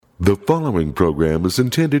The following program is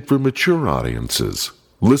intended for mature audiences.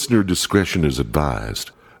 Listener discretion is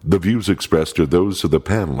advised. The views expressed are those of the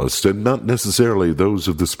panelists and not necessarily those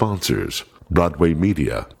of the sponsors, Broadway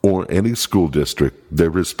Media, or any school district,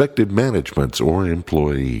 their respective managements, or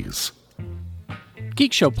employees.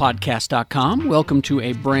 GeekShowPodcast.com. Welcome to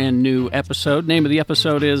a brand new episode. Name of the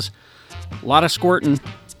episode is A Lot of Squirtin'.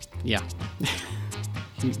 Yeah.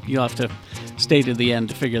 You'll have to stay to the end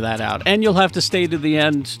to figure that out. And you'll have to stay to the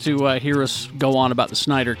end to hear us go on about the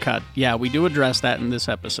Snyder Cut. Yeah, we do address that in this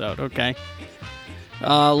episode, okay?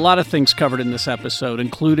 A lot of things covered in this episode,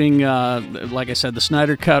 including, like I said, the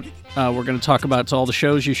Snyder Cut. We're going to talk about all the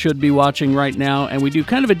shows you should be watching right now. And we do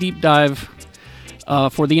kind of a deep dive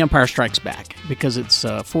for The Empire Strikes Back, because it's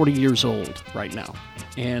 40 years old right now.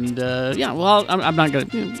 And, I'm not going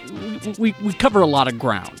to... We cover a lot of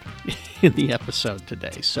ground in the episode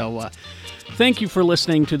today. So, thank you for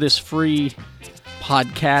listening to this free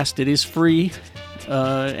podcast. It is free.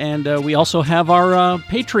 And we also have our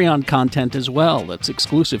Patreon content as well. That's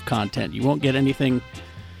exclusive content. You won't get anything...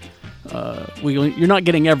 you're not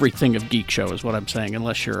getting everything of Geek Show, is what I'm saying,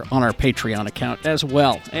 unless you're on our Patreon account as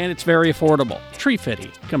well. And it's very affordable. Tree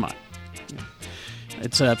Fitty, come on.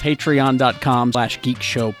 It's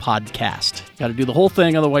patreon.com/geekshowpodcast. Got to do the whole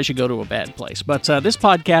thing, otherwise you go to a bad place. But this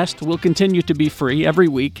podcast will continue to be free every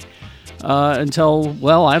week until,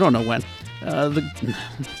 well, I don't know when. The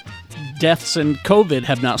deaths and COVID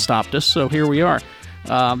have not stopped us, so here we are.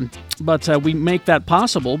 But we make that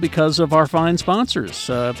possible because of our fine sponsors,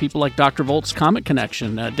 people like Dr. Volt's Comic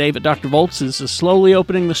Connection. Dave at Dr. Volt's is slowly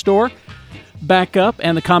opening the store back up,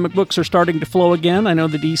 and the comic books are starting to flow again. I know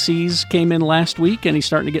the DCs came in last week, and he's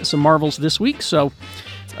starting to get some Marvels this week, so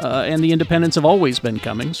and the independents have always been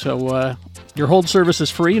coming, so your hold service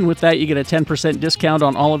is free, and with that you get a 10% discount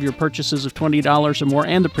on all of your purchases of $20 or more,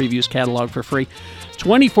 and the previews catalog for free.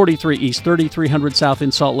 2043 East, 3300 South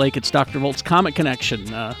in Salt Lake. It's Dr. Volt's Comic Connection.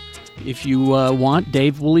 If you want,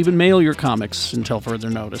 Dave will even mail your comics until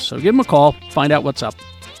further notice, so give him a call, find out what's up.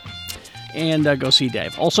 And go see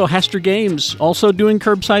Dave. Also, Haster Games, also doing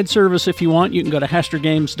curbside service if you want. You can go to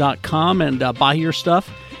hastergames.com and buy your stuff,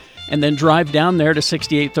 and then drive down there to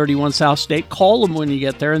 6831 South State. Call them when you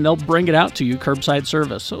get there, and they'll bring it out to you, curbside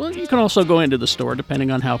service. So you can also go into the store,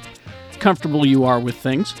 depending on how comfortable you are with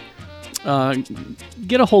things.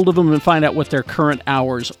 Get a hold of them and find out what their current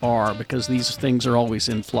hours are, because these things are always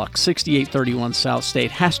in flux. 6831 South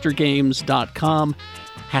State, hastergames.com.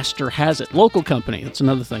 Haster has it. Local company. That's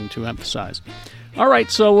another thing to emphasize. All right,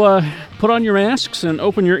 so put on your masks and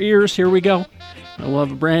open your ears. Here we go. We'll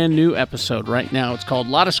have a brand new episode right now. It's called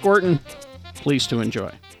Lot of Squirtin'. Please to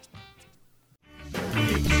enjoy.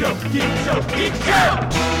 Geek Show, Geek Show, Geek Show!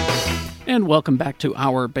 And welcome back to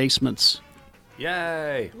our basements.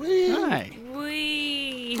 Yay! Hi.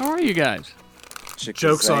 Wee. How are you guys?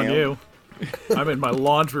 Joke's on you. I'm in my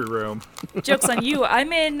laundry room. Joke's on you.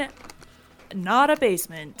 I'm in not a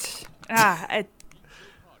basement. That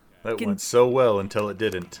went so well until it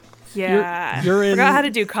didn't. Yeah. You're in, forgot how to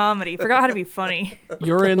do comedy. Forgot how to be funny.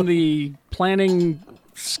 You're in the planning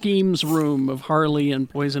schemes room of Harley and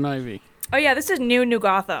Poison Ivy. Oh yeah, this is New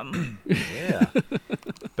Gotham. Yeah.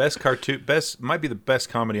 Might be the best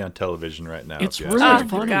comedy on television right now. It's really funny.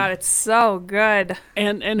 funny. Oh God, it's so good.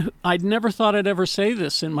 And I'd never thought I'd ever say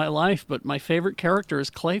this in my life, but my favorite character is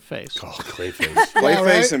Clayface. Oh, Clayface.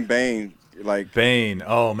 Clayface and Bane. Bane.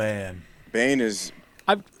 Oh man. Bane is...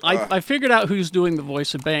 I figured out who's doing the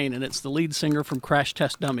voice of Bane, and it's the lead singer from Crash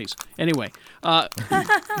Test Dummies. Anyway,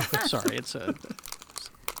 sorry, it's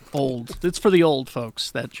for the old folks,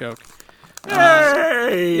 that joke.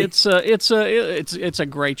 Hey! It's a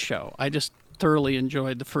great show. I just thoroughly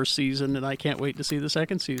enjoyed the first season, and I can't wait to see the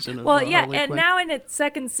second season of Well, yeah, Harley and Quinn. now in its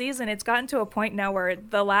second season, it's gotten to a point now where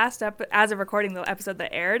the last as of recording the episode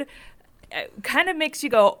that aired, kind of makes you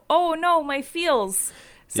go, oh no, my feels.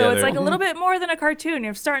 So it's like a little bit more than a cartoon.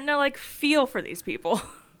 You're starting to like feel for these people.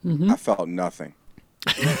 I felt nothing.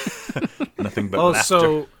 Nothing but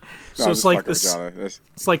laughter. So it's like this.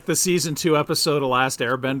 It's like the season 2 episode of Last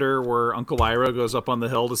Airbender where Uncle Iroh goes up on the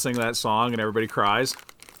hill to sing that song and everybody cries.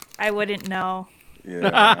 I wouldn't know.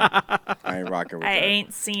 Yeah, I ain't rocking with that. I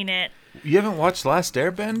ain't seen it. You haven't watched Last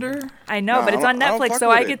Airbender? I know, No, but it's on I don't Netflix, fuck so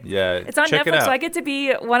with I it. get. Yeah, It's on check it Netflix, out. so I get to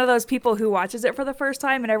be one of those people who watches it for the first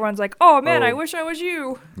time, and everyone's like, "Oh man, I wish I was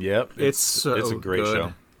you." Yep. It's a great good.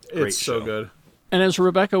 show. It's so good. And as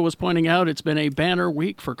Rebecca was pointing out, it's been a banner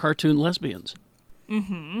week for cartoon lesbians.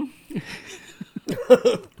 Mm-hmm.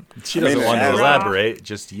 She doesn't want to elaborate,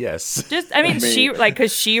 just yes.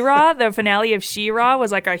 Because She-Ra, the finale of She-Ra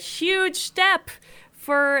was like a huge step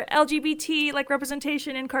for LGBT like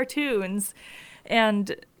representation in cartoons,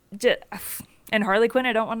 and and Harley Quinn.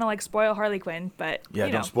 I don't want to like spoil Harley Quinn, but Yeah,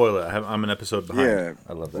 you don't know. spoil it. I'm an episode behind. Yeah,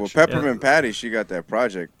 I love that. Well, shit. Peppermint Patty, she got that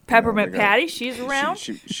project. Peppermint they got- Patty, she's around.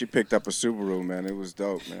 She picked up a Subaru, man. It was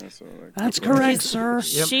dope, man. So like, That's correct, sir.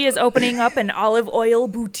 She is opening up an olive oil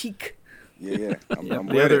boutique. Yeah. I'm The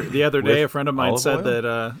with other it. the other day, With a friend of mine olive said oil?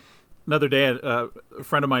 that. Another day, a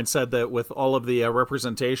friend of mine said that with all of the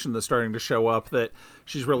representation that's starting to show up, that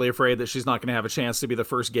she's really afraid that she's not going to have a chance to be the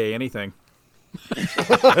first gay anything.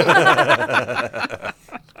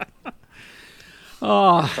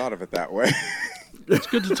 I thought of it that way. It's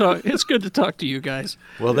good to talk. It's good to talk to you guys.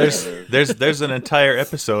 Well, there's an entire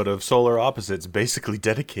episode of Solar Opposites basically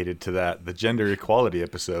dedicated to that, the gender equality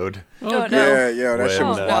episode. Oh, no. Yeah, that shit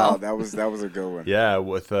was When, wild. That was a good one. Yeah,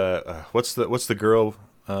 with what's the girl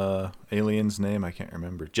alien's name? I can't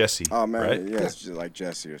remember. Jessie. Oh man, right? yeah, it's just like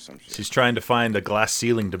Jesse or some shit. She's trying to find a glass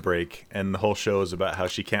ceiling to break, and the whole show is about how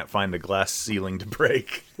she can't find a glass ceiling to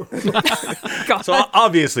break. God. So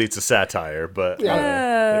obviously it's a satire, but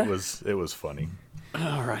it was funny.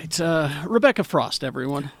 All right, Rebecca Frost,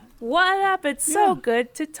 everyone. What up? It's so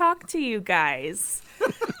good to talk to you guys.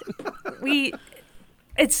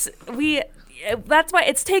 That's why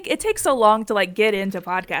it takes so long to like get into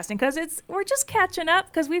podcasting because we're just catching up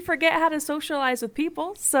because we forget how to socialize with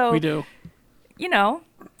people. So We do. you know,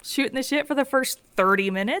 shooting the shit for the first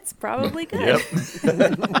 30 minutes, probably good.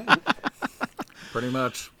 Yep. Pretty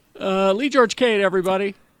much. Lee George Cade,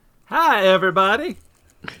 everybody. Hi, everybody.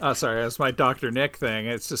 Oh, sorry, that's my Dr. Nick thing.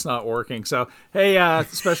 It's just not working. So, hey,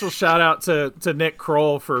 special shout out to Nick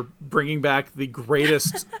Kroll for bringing back the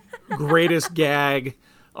greatest gag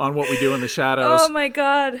on What We Do in the Shadows. Oh my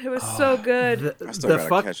god, it was so good. I still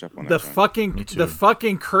gotta catch up on that. The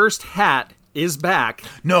fucking cursed hat is back.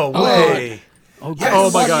 No way. Oh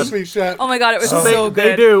my god. Oh my god, it was so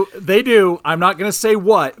good. They do. I'm not going to say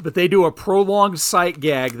what, but they do a prolonged sight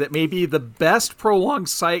gag that may be the best prolonged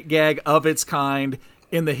sight gag of its kind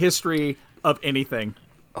in the history of anything.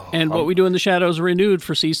 And What We Do in the Shadows renewed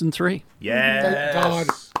for season 3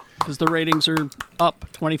 Yes. because the ratings are up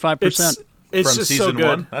 25%. It's From just season so good.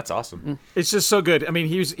 1. That's awesome. It's just so good. I mean,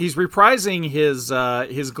 he's reprising his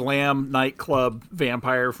glam nightclub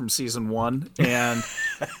vampire from season 1, and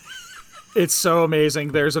it's so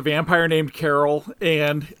amazing. There's a vampire named Carol,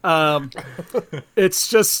 and it's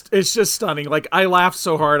just stunning. Like, I laughed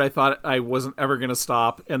so hard I thought I wasn't ever gonna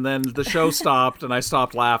stop, and then the show stopped, and I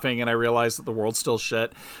stopped laughing, and I realized that the world's still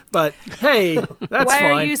shit. But hey, that's Why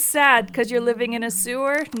fine. are you sad? Because you're living in a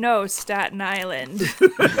sewer? No, Staten Island.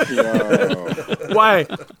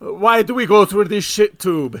 Why do we go through this shit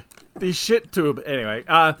tube? Anyway,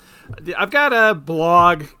 I've got a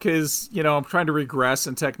blog because, I'm trying to regress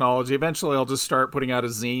in technology. Eventually, I'll just start putting out a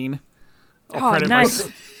zine. Oh, nice.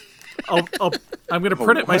 I'm going to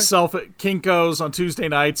print it myself at Kinko's on Tuesday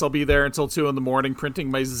nights. I'll be there until 2 a.m. printing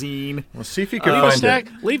my zine. Well, see if you can find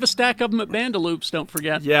it. Leave a stack of them at Bandaloops, don't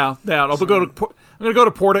forget. Yeah. I'm going to go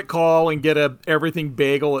to Port Call and get a everything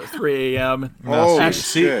bagel at 3 a.m. Oh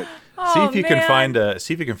see- shit! See if you can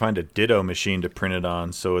man. find a Ditto machine to print it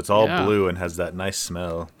on, so it's all Yeah. blue and has that nice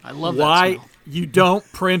smell. I love that Why smell. you don't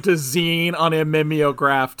print a zine on a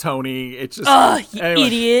mimeograph, Tony? It's just You anyway.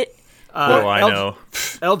 idiot. Oh, I know.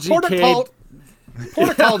 LGK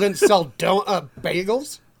Portical didn't sell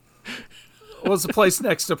bagels. was the place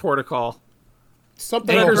next to Portical.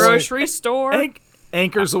 Something The over grocery store.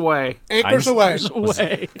 Anchors Away. Anchors away.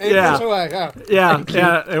 Way. Yeah. Anchors away.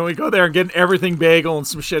 Yeah, and we go there and get an everything bagel and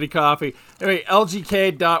some shitty coffee. Anyway,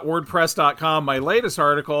 lgk.wordpress.com. My latest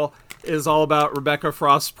article is all about Rebecca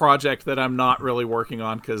Frost's project that I'm not really working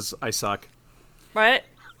on because I suck. What?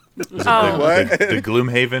 What? The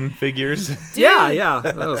Gloomhaven figures. Yeah.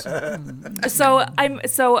 That was- So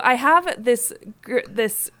I have this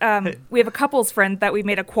we have a couples friend that we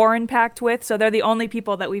made a quarantine pact with, so they're the only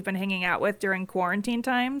people that we've been hanging out with during quarantine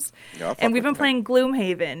times. Yeah, I'll fuck And we've been with playing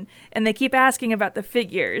Gloomhaven, and they keep asking about the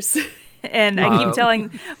figures. And I keep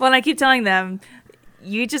telling them,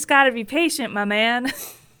 you just got to be patient, my man.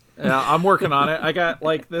 Yeah, I'm working on it. I got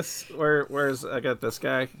like this. I got this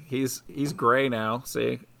guy. He's gray now.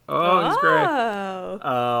 See? Oh, he's gray.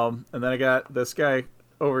 Oh. And then I got this guy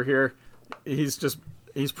over here. He's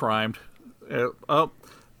primed. But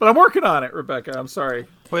I'm working on it, Rebecca. I'm sorry.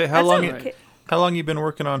 Wait, That's how okay. long you been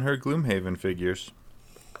working on her Gloomhaven figures?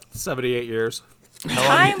 78 years.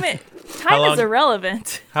 Time long- is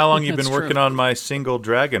irrelevant. How long you That's been working true. on my single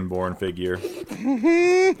Dragonborn figure?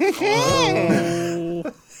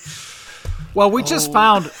 Well, we just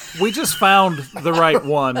found the right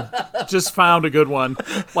one. Just found a good one.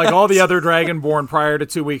 Like all the other Dragonborn prior to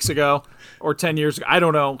 2 weeks ago or 10 years ago. I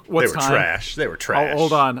don't know what's They were time. trash. They were trash. Oh,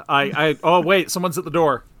 hold on. Oh wait, someone's at the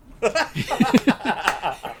door.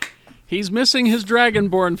 He's missing his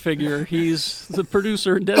Dragonborn figure. He's the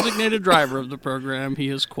producer and designated driver of the program. He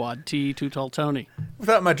is Quad T, Too Tall Tony.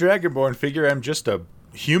 Without my Dragonborn figure, I'm just a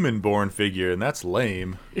human-born figure, and that's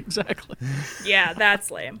lame. Exactly. Yeah,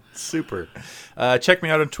 that's lame. Super. Check me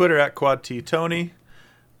out on Twitter at Quad T Tony.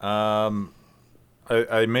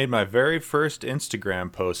 I made my very first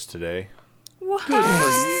Instagram post today. What?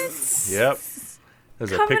 Yep.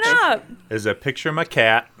 There's Coming up. There's a picture of my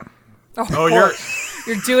cat. Oh,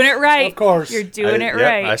 You're doing it right. Of course. You're doing it Yep,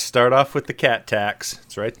 right. I start off with the cat tax.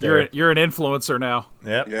 It's right there. you're an influencer now.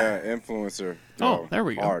 Yep. Yeah, influencer. Oh, Yo, there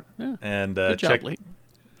we go. hard. Yeah. And Good job, check Lee.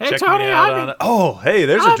 Hey, check Tony, me out on it. Oh, hey,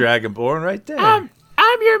 there's a Dragonborn right there. I'm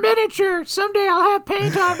your miniature. Someday I'll have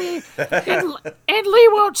paint on me, and Lee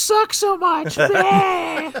won't suck so much.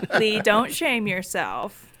 Lee, don't shame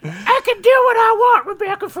yourself. I can do what I want,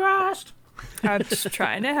 Rebecca Frost. I'm just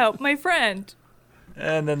trying to help my friend.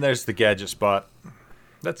 And then there's the gadget spot.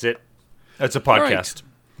 That's it. That's a podcast.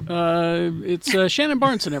 It's Shannon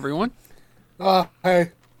Barneson, everyone.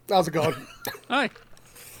 Hey, how's it going? Hi.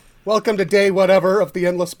 Welcome to day whatever of the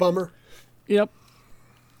Endless Bummer. Yep.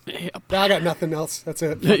 I got nothing else. That's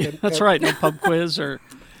it. Fucking- That's right. No pub quiz or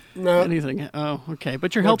No. anything. Oh, okay.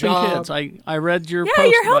 But you're No helping job. kids. I read your Yeah,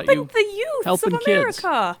 post you're about helping you. the youth helping of kids.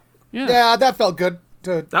 America. Yeah. Yeah, that felt good.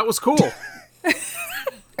 That was cool.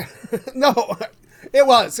 No, it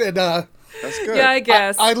was. And That's good. Yeah, I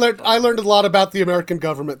guess. I learned a lot about the American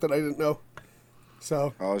government that I didn't know.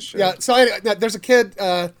 So Oh, shit. yeah. So anyway, there's a kid.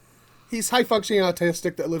 He's high functioning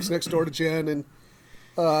autistic that lives next door to Jen, and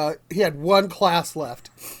he had one class left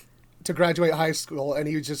to graduate high school, and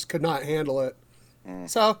he just could not handle it.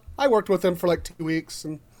 So I worked with him for like 2 weeks,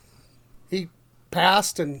 and he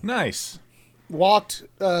passed and Nice. walked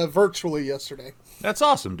virtually yesterday. That's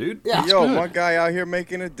awesome, dude. Yeah. Yo, good. one guy out here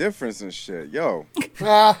making a difference and shit. Yo. You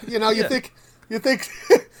think you think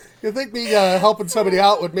me helping somebody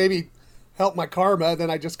out would maybe help my karma,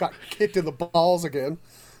 then I just got kicked in the balls again.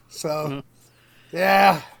 So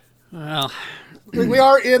yeah. Well, We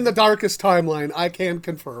are in the darkest timeline, I can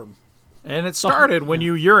confirm. And it started when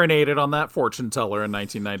you urinated on that fortune teller in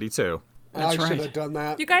 1992. I right. should have done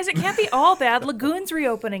that. You guys, it can't be all bad. Lagoon's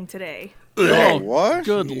reopening today. Yo, what?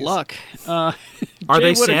 good luck. Are Jay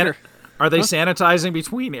they Whittaker. Are they sanitizing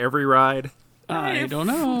between every ride? I don't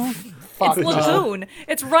know. Fuck. It's Lagoon.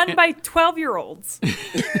 It's run by 12-year-olds.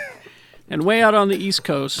 And way out on the East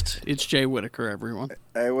Coast, it's Jay Whittaker, everyone.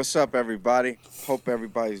 Hey, what's up, everybody? Hope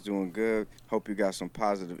everybody's doing good. Hope you got some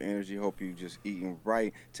positive energy. Hope you just eating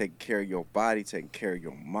right, taking care of your body, taking care of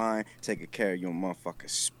your mind, taking care of your motherfucking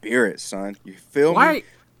spirit, son. You feel me?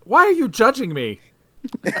 Why are you judging me?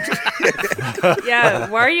 Yeah,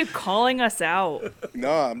 why are you calling us out? No,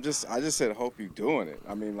 I just said hope you doing it.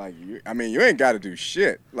 I mean, like, you ain't got to do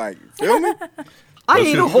shit. Like, feel me? I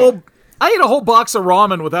ate a whole box of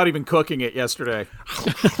ramen without even cooking it yesterday.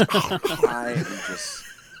 I am just,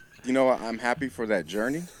 I'm happy for that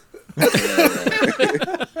journey.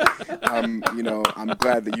 I'm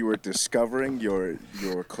glad that you were discovering your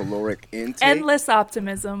caloric intake. Endless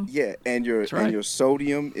optimism. Yeah, and your right. and your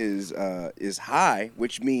sodium is high,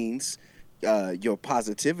 which means your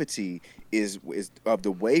positivity is of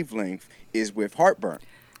the wavelength is with heartburn.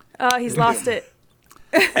 He's lost it.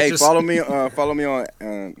 Hey, follow me on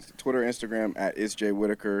Twitter, Instagram at It's Jay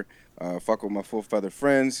Whittaker. Fuck with my full feather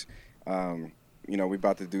friends. We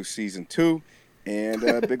about to do season 2. And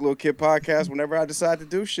Big Little Kid podcast whenever I decide to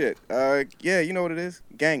do shit. Yeah, you know what it is.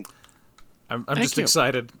 Gang. I'm Thank just you.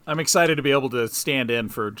 excited. I'm excited to be able to stand in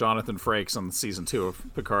for Jonathan Frakes on season 2 of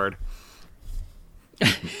Picard.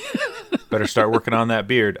 Better start working on that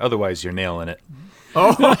beard, otherwise you're nailing it. Speaking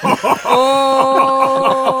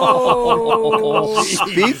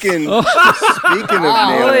of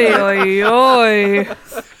nailing, Oi, oi, oi.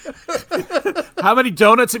 How many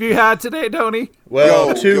donuts have you had today, Tony? Well,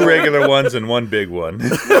 Yo, 2 regular ones and 1 big one.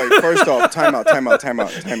 wait, first off, time out.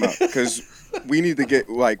 Because we need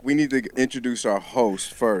to introduce our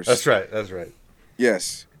host first. That's right.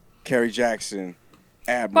 Yes, Kerry Jackson,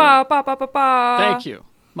 Admiral. Ba, ba, ba, ba, ba. Thank you.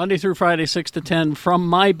 Monday through Friday, 6 to 10, from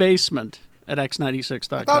my basement at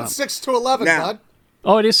x96.com. About 6 to 11, Now. bud.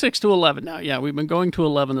 Oh, it is 6 to 11 now. Yeah, we've been going to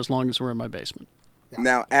 11 as long as we're in my basement.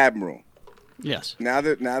 Now, Admiral. Yes. Now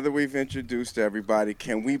that we've introduced everybody,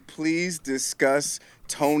 can we please discuss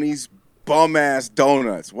Tony's bum ass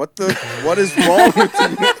donuts? What is wrong with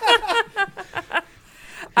you?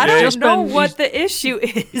 I don't just know been- what he's- the issue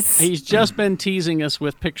is. He's just been teasing us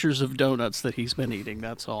with pictures of donuts that he's been eating.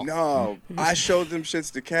 That's all. No, I showed them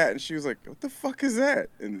shits to Kat, and she was like, "What the fuck is that?"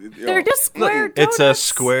 And They're just square donuts. It's a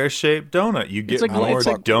square-shaped donut. You get a more it's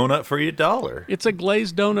a- donut for your dollar. It's a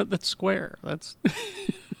glazed donut that's square. That's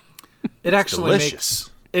It actually delicious.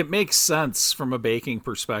 makes sense from a baking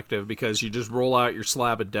perspective because you just roll out your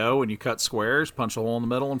slab of dough and you cut squares, punch a hole in the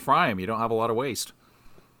middle, and fry them. You don't have a lot of waste.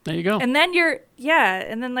 there you go. And then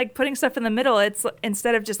and then like putting stuff in the middle, it's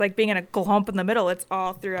instead of just like being in a glump in the middle, it's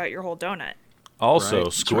all throughout your whole donut. Also,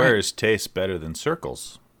 Right. squares taste better than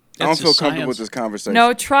circles. I don't That's feel just comfortable science. with this conversation.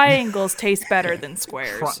 No, triangles taste better than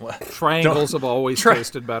squares. Triangles have always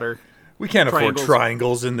tasted better. We can't afford Triangles.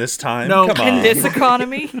 triangles in this time. No. Come In on. this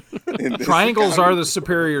economy, In this Triangles economy. are the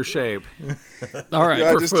superior shape. All right.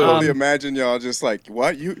 Yeah, I for just food. totally imagine y'all just like,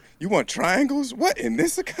 what? You want triangles? What, in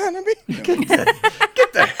this economy? No.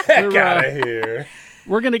 Heck out of here.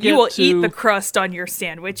 We're gonna get you will to. eat the crust on your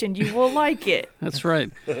sandwich and you will like it. That's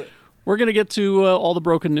right. We're gonna get to all the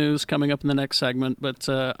broken news coming up in the next segment, but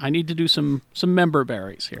I need to do some member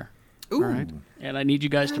berries here. All right, and I need you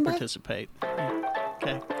guys to participate.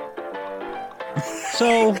 Okay.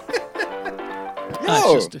 So.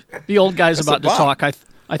 It's just the old guy's That's about a to bop. talk.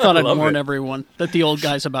 I thought I'd love warn it. everyone that the old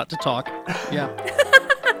guy's about to talk. Yeah.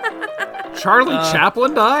 Charlie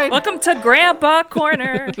Chaplin died? Welcome to Grandpa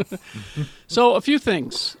Corner. So a few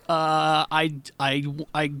things. I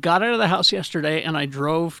got out of the house yesterday and I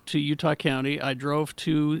drove to Utah County. I drove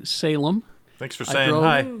to Salem. Thanks for I saying drove-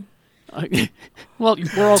 hi. Well,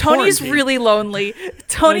 we're all Tony's quarantined. really lonely.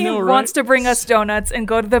 Tony know, right? wants to bring us donuts and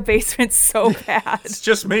go to the basement so bad. It's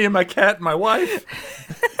just me and my cat and my wife.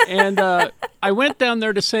 And I went down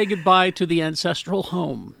there to say goodbye to the ancestral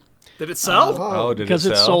home Did it sell? Oh, did because it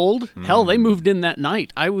it's sell? sold. Hell, they moved in that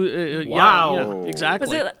night. I was Wow. yeah,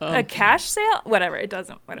 exactly. Was it a cash sale? Whatever. It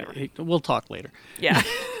doesn't. Whatever. We'll talk later. Yeah.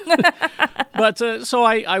 But so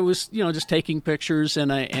I was just taking pictures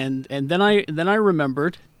and then I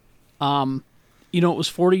remembered, it was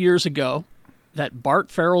 40 years ago that Bart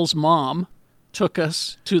Farrell's mom took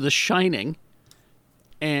us to The Shining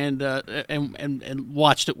and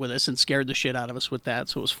watched it with us and scared the shit out of us with that.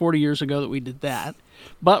 So it was 40 years ago that we did that.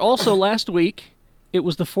 But also last week it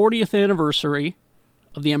was the 40th anniversary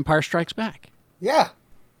of The Empire Strikes Back. Yeah.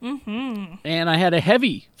 And I had a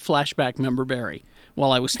heavy flashback member berry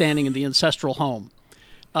while I was standing in the ancestral home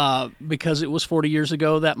because it was 40 years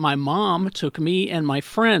ago that my mom took me and my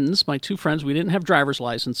friends, my two friends, we didn't have driver's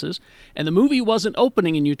licenses, and the movie wasn't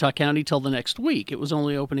opening in Utah County till the next week. It was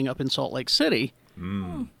only opening up in Salt Lake City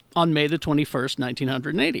on May the 21st,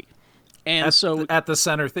 1980. And so At the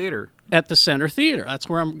Center Theater. at the Center Theater. That's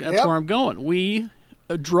where I'm Yep. going. We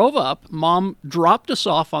drove up. Mom dropped us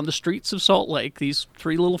off on the streets of Salt Lake, these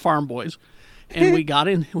three little farm boys, and we got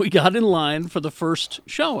in line for the first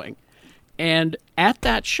showing. And at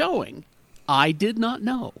that showing, I did not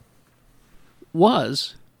know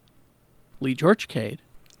was Lee George Cade.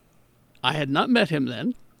 I had not met him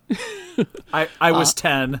then. I was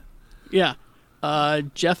 10. Yeah.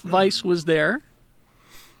 Jeff Weiss was there.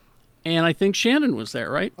 And I think Shannon was there,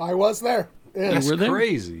 right? I was there. Yeah. You were there?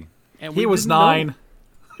 Crazy. And He we was didn't know- 9.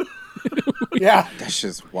 Yeah. That's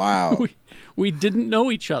just wild. We didn't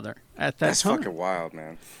know each other at that That's time. fucking wild,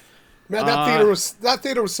 man. Man, that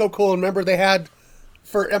theater was so cool. And remember, they had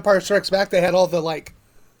for Empire Strikes Back, they had all the like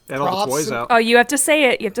They had all the props toys and- out. Oh, you have to say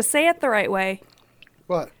it. You have to say it the right way.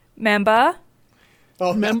 what? Memba.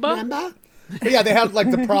 Oh, Memba? But yeah, they had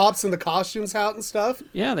like the props and the costumes out and stuff.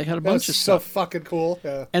 Yeah, they had a That bunch was of so stuff. fucking cool.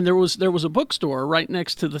 Yeah. And there was a bookstore right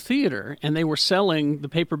next to the theater, and they were selling the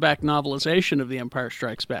paperback novelization of The Empire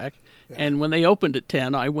Strikes Back. And when they opened at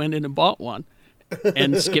 10, I went in and bought one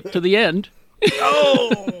and skipped to the end.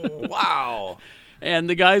 Oh, wow. And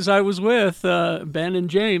the guys I was with, Ben and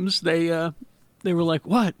James, they were like,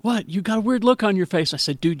 "What? You got a weird look on your face." I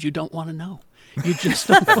said, "Dude, you don't want to know. You just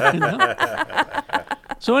don't want to know."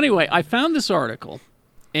 So anyway, I found this article,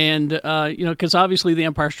 and because obviously The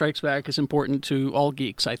Empire Strikes Back is important to all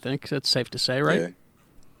geeks. I think that's safe to say, right? Yeah.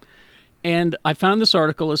 And I found this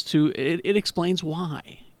article as to it explains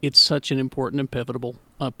why it's such an important and pivotal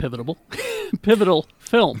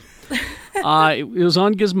film. It was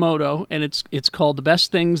on Gizmodo, and it's called "The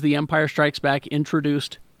Best Things The Empire Strikes Back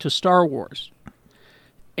Introduced to Star Wars."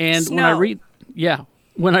 And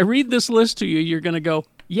when I read this list to you, you're going to go,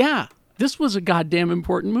 "Yeah, this was a goddamn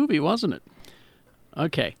important movie, wasn't it?"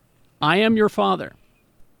 Okay, I Am Your Father.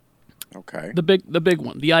 Okay. The big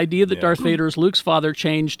one. The idea that Darth Vader is Luke's father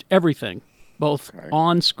changed everything, both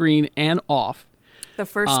on screen and off. The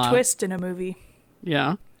first twist in a movie.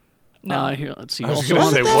 Yeah. No. Here, let's see. I was Also gonna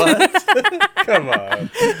on- say what? Come on.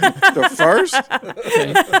 The first?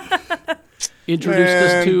 Okay. Introduced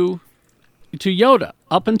us to Yoda.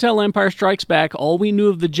 Up until Empire Strikes Back, all we knew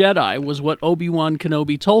of the Jedi was what Obi-Wan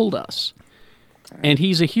Kenobi told us. And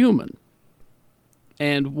he's a human.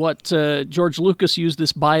 And what George Lucas used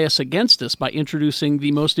this bias against us by introducing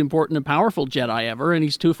the most important and powerful Jedi ever, and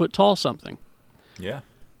he's 2 foot tall something. Yeah.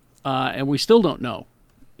 And we still don't know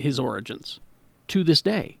his origins to this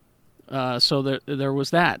day. So there was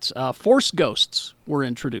that. Force ghosts were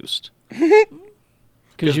introduced.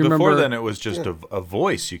 Because you before remember, then it was just a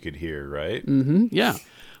voice you could hear, right? yeah.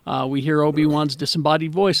 We hear Obi-Wan's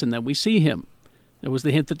disembodied voice, and then we see him. There was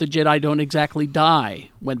the hint that the Jedi don't exactly die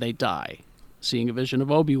when they die. Seeing a vision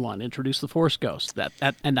of Obi-Wan, introduce the Force ghost.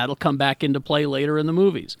 And that'll come back into play later in the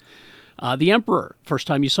movies. The Emperor, first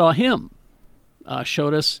time you saw him,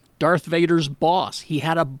 showed us Darth Vader's boss. He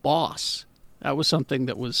had a boss. That was something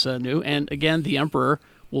that was new. And again, the Emperor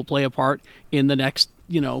will play a part in the next,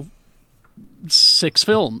 6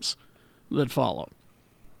 films that follow.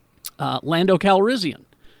 Lando Calrissian.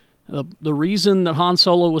 The reason that Han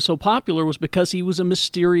Solo was so popular was because he was a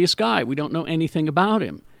mysterious guy. We don't know anything about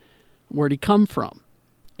him. Where'd he come from?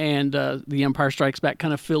 And The Empire Strikes Back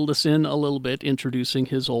kind of filled us in a little bit, introducing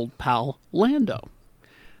his old pal Lando.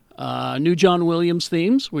 New John Williams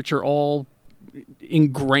themes, which are all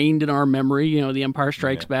ingrained in our memory. The Empire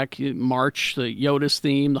Strikes Back march, the Yoda's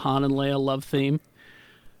theme, the Han and Leia love theme.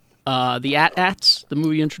 The AT-ATs, the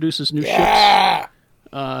movie introduces new ships.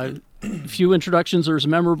 Few introductions are as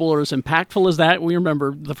memorable or as impactful as that. We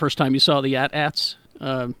remember the first time you saw the AT-ATs.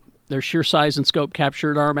 Their sheer size and scope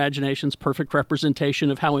captured our imaginations, perfect representation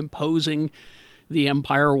of how imposing the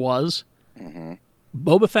Empire was. Mm-hmm.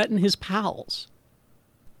 Boba Fett and his pals.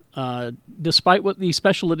 Despite what the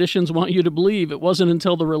special editions want you to believe, it wasn't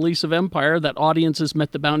until the release of Empire that audiences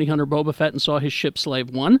met the bounty hunter Boba Fett and saw his ship Slave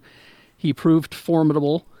One. He proved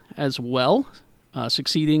formidable as well,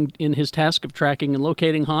 succeeding in his task of tracking and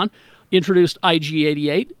locating Han. Introduced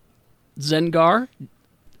IG-88, Dengar,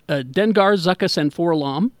 Zuckuss, and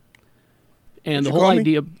 4-LOM. And the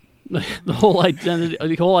whole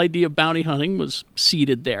idea of bounty hunting was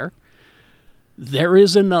seeded there. There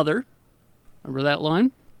is another. Remember that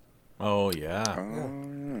line? Oh,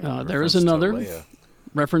 yeah. There is another.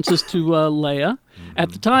 References to Leia. Mm-hmm.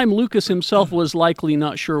 At the time, Lucas himself was likely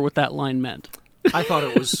not sure what that line meant. I thought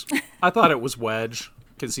it was Wedge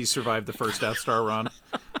because he survived the first Death Star run.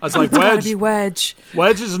 I was like, Gotta be Wedge.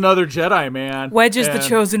 Wedge is another Jedi, man. Wedge is the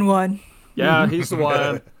chosen one. Yeah, he's the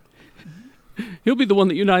one. He'll be the one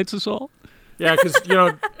that unites us all. Yeah, because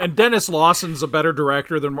and Dennis Lawson's a better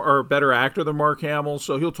director better actor than Mark Hamill,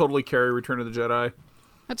 so he'll totally carry Return of the Jedi.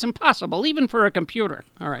 That's impossible, even for a computer.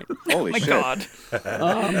 All right. Holy shit! God.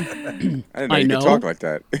 I didn't know you could talk like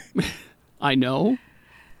that. I know.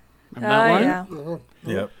 Remember that line?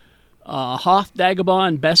 Yeah. Yep. Hoth, Dagobah,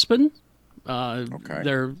 and Bespin. Okay.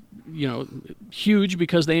 They're huge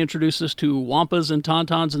because they introduce us to Wampas and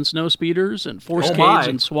Tauntauns and Snowspeeders and Force caves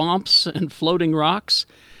and swamps and floating rocks.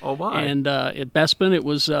 Oh my! And at Bespin, it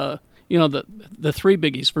was the 3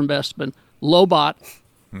 biggies from Bespin: Lobot,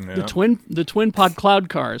 the twin pod cloud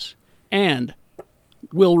cars, and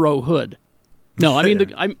Wilro Hood. No, I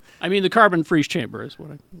mean the carbon freeze chamber is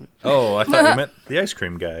what I. Oh, I thought you meant the ice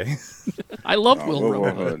cream guy. I love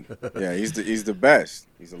Wilro Hood. Yeah, he's the best.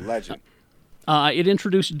 He's a legend. It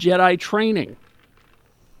introduced Jedi training.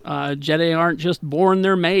 Jedi aren't just born;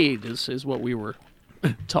 they're made. Is what we were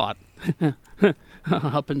taught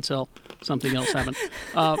up until something else happened.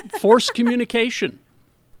 Force communication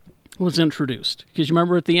was introduced because you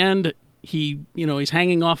remember at the end. He's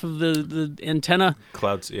hanging off of the antenna.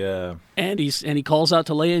 Clouds, yeah. And he calls out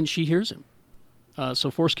to Leia, and she hears him.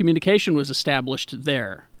 So force communication was established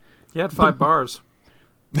there. He had 5 bars.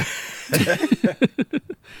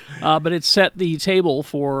 But it set the table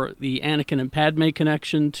for the Anakin and Padme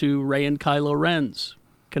connection to Rey and Kylo Ren's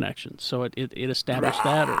connection. So it established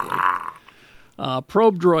that early.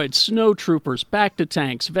 Probe droids, snow troopers, bacta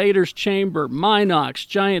tanks, Vader's chamber, Minox,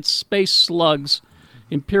 giant space slugs,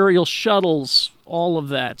 Imperial shuttles, all of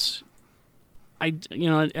that. I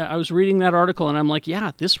was reading that article and I'm like,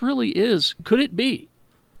 yeah, this really is. Could it be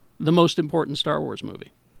the most important Star Wars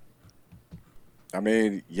movie? I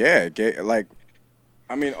mean, yeah.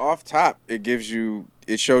 Off top,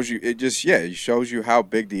 it shows you how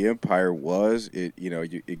big the Empire was.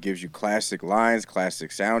 It gives you classic lines,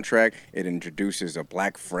 classic soundtrack. It introduces a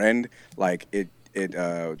black friend,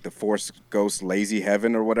 the Force Ghost Lazy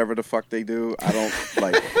Heaven or whatever the fuck they do. I don't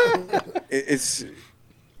like.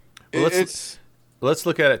 let's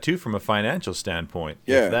look at it too from a financial standpoint.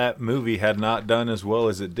 Yeah. If that movie had not done as well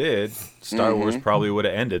as it did, Star Wars probably would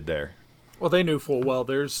have ended there. Well, they knew full well.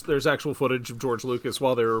 There's actual footage of George Lucas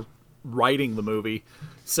while they were writing the movie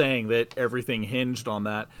saying that everything hinged on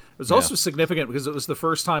that. It was also significant because it was the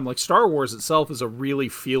first time, like, Star Wars itself is a really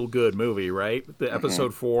feel-good movie, right? The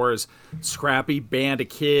Episode 4 is scrappy band of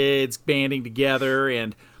kids banding together,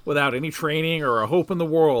 and without any training or a hope in the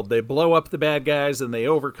world, they blow up the bad guys and they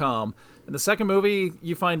overcome. In the second movie,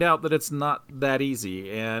 you find out that it's not that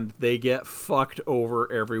easy, and they get fucked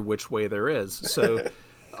over every which way there is. So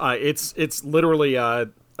it's literally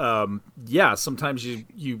sometimes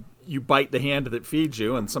you bite the hand that feeds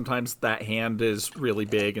you, and sometimes that hand is really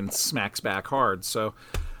big and smacks back hard. So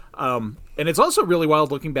and it's also really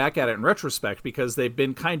wild looking back at it in retrospect, because they've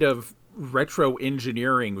been kind of retro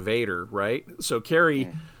engineering Vader, right? So Carrie,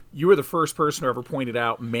 you were the first person who ever pointed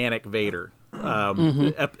out Manic Vader.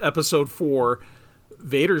 Episode 4,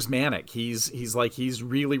 Vader's manic. He's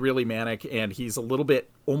really, really manic, and he's a little bit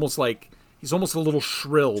almost a little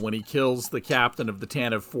shrill when he kills the captain of the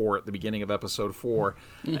Tantive 4 at the beginning of Episode 4.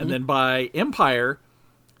 And then by Empire,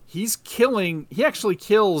 he actually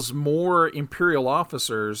kills more Imperial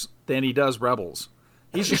officers than he does rebels.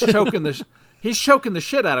 He's just choking the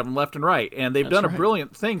shit out of them left and right. And they've done a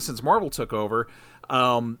brilliant thing since Marvel took over.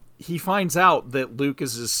 He finds out that Luke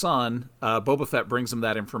is his son. Boba Fett brings him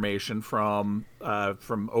that information from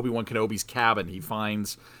Obi-Wan Kenobi's cabin. He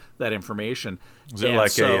finds that information. Is it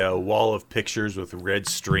like a wall of pictures with red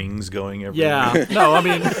strings going everywhere? Yeah. No, I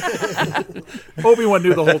mean, Obi-Wan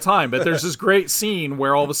knew the whole time, but there's this great scene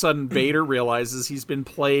where all of a sudden Vader realizes he's been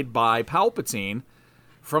played by Palpatine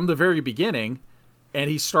from the very beginning,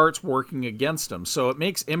 and he starts working against him. So it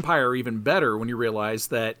makes Empire even better when you realize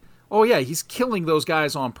that, oh yeah, he's killing those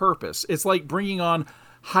guys on purpose. It's like bringing on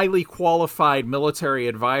highly qualified military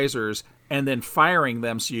advisors and then firing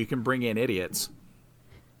them so you can bring in idiots.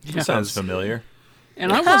 That sounds familiar.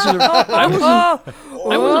 And I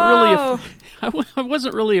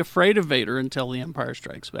wasn't really afraid of Vader until The Empire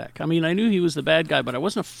Strikes Back. I mean, I knew he was the bad guy, but I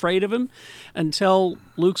wasn't afraid of him until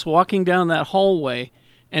Luke's walking down that hallway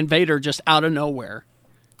and Vader just out of nowhere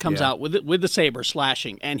comes out with the saber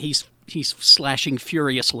slashing, and he's slashing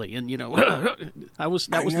furiously, and that was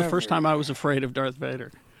the first time I was afraid of Darth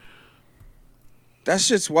Vader. That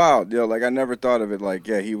shit's wild, yo. Like, I never thought of it like,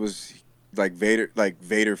 he was like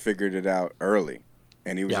Vader figured it out early,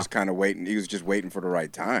 and he was just kind of waiting. He was just waiting for the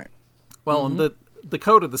right time. Well, and the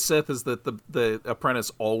code of the Sith is that the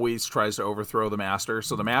apprentice always tries to overthrow the master.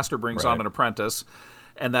 So the master brings on an apprentice,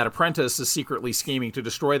 and that apprentice is secretly scheming to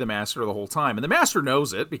destroy the master the whole time. And the master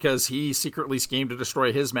knows it because he secretly schemed to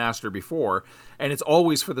destroy his master before, and it's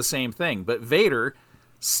always for the same thing. But Vader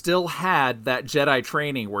still had that Jedi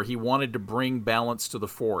training where he wanted to bring balance to the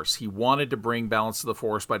Force. He wanted to bring balance to the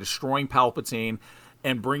Force by destroying Palpatine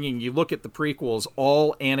and you look at the prequels,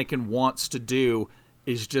 all Anakin wants to do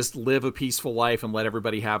is just live a peaceful life and let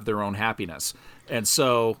everybody have their own happiness. And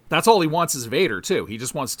so that's all he wants is Vader, too. He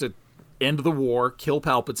just wants to end the war, kill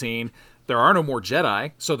Palpatine. There are no more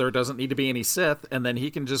Jedi, so there doesn't need to be any Sith, and then he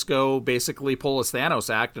can just go basically pull his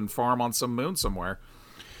Thanos act and farm on some moon somewhere.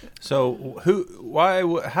 So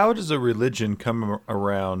how does a religion come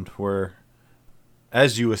around where,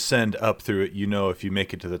 as you ascend up through it, if you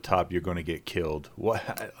make it to the top, you're going to get killed?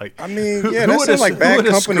 That sounds like bad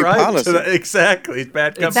company policy. Exactly,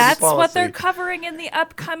 bad company policy. That's what they're covering in the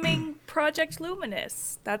upcoming Project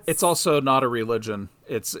Luminous. It's also not a religion.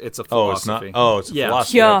 It's a philosophy. It's a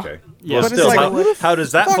philosophy. Yeah. Okay. Yeah. Well, But still, how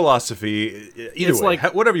does that philosophy? Either way,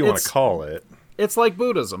 whatever you want to call it. It's like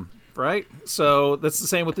Buddhism, right? So that's the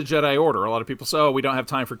same with the Jedi Order. A lot of people say, we don't have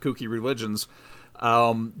time for kooky religions.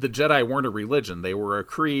 The Jedi weren't a religion. They were a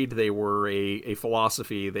creed. They were a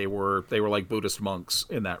philosophy. They were like Buddhist monks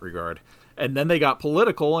in that regard. And then they got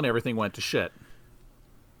political and everything went to shit.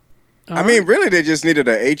 I mean, really, they just needed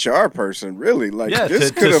an HR person, really. Like,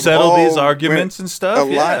 this could to have settle all these arguments and stuff. a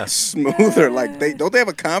lot smoother. Like, don't they have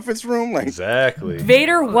a conference room? Like, exactly.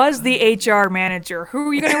 Vader was the HR manager. Who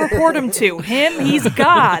are you going to report him to? Him? He's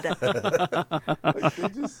God.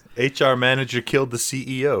 HR manager killed the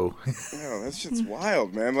CEO. That shit's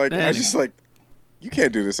wild, man. Like, I just you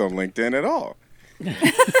can't do this on LinkedIn at all.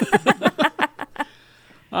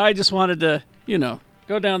 I just wanted to,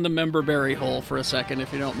 go down the memberberry hole for a second,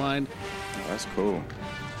 if you don't mind. Oh, that's cool.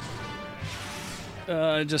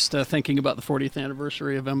 Just thinking about the 40th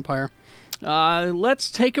anniversary of Empire.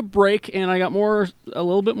 Let's take a break, and I got a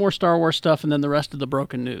little bit more Star Wars stuff, and then the rest of the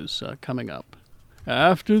broken news coming up.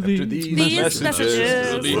 After these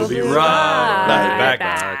messages, we'll be right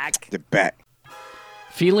back. The back.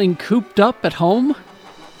 Feeling cooped up at home?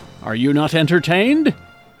 Are you not entertained?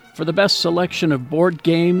 For the best selection of board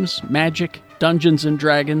games, Magic, Dungeons &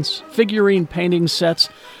 Dragons, figurine painting sets,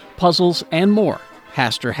 puzzles, and more,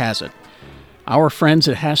 Haster has it. Our friends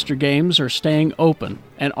at Haster Games are staying open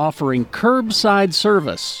and offering curbside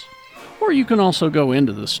service, or you can also go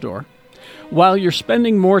into the store. While you're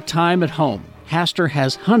spending more time at home, Haster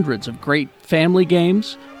has hundreds of great family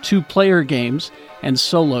games, 2-player games, and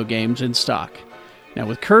solo games in stock. Now,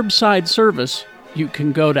 with curbside service, you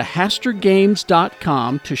can go to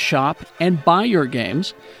HasterGames.com to shop and buy your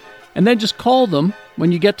games, and then just call them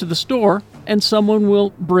when you get to the store, and someone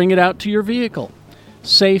will bring it out to your vehicle.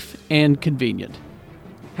 Safe and convenient.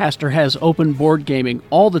 Haster has open board gaming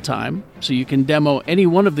all the time, so you can demo any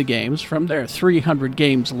one of the games from their 300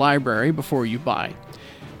 games library before you buy.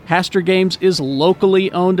 Haster Games is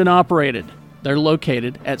locally owned and operated. They're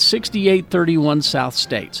located at 6831 South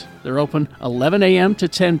State. They're open 11 a.m. to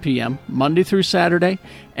 10 p.m. Monday through Saturday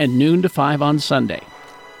and noon to 5 on Sunday.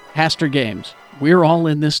 Haster Games. We're all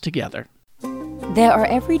in this together. There are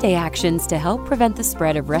everyday actions to help prevent the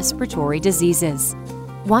spread of respiratory diseases.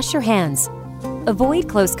 Wash your hands. Avoid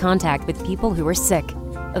close contact with people who are sick.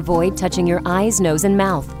 Avoid touching your eyes, nose, and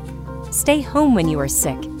mouth. Stay home when you are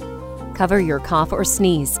sick. Cover your cough or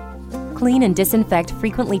sneeze. Clean and disinfect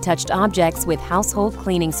frequently touched objects with household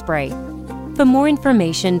cleaning spray. For more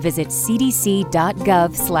information, visit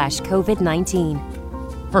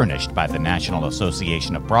cdc.gov/COVID-19. Furnished by the National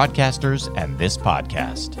Association of Broadcasters and this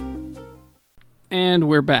podcast. And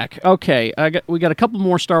we're back. Okay, we got a couple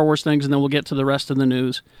more Star Wars things, and then we'll get to the rest of the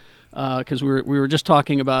news, because we were just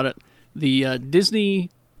talking about it. The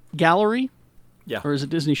Disney Gallery, or is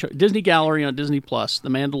it Disney Show? Disney Gallery on Disney Plus, The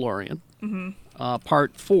Mandalorian,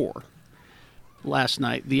 Part 4. Last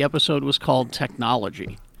night, the episode was called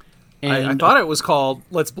Technology. And I thought it was called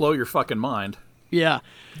Let's Blow Your Fucking Mind. Yeah,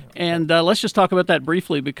 and let's just talk about that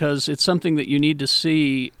briefly, because it's something that you need to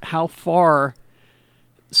see how far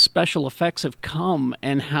special effects have come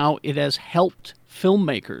and how it has helped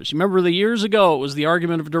filmmakers. Remember, the years ago, it was the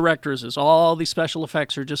argument of directors is all these special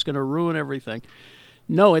effects are just going to ruin everything.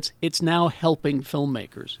 No, it's now helping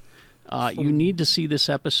filmmakers. You need to see this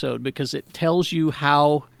episode because it tells you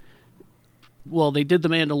how, well, they did The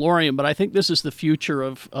Mandalorian, but I think this is the future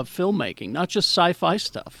of filmmaking, not just sci-fi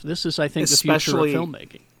stuff. This is, I think, the future of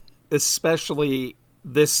filmmaking. Especially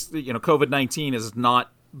this, COVID-19 is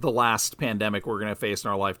not the last pandemic we're going to face in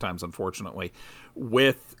our lifetimes, unfortunately.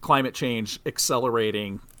 With climate change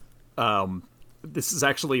accelerating, this is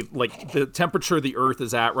actually like the temperature the Earth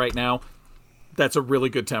is at right now. That's a really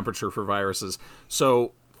good temperature for viruses.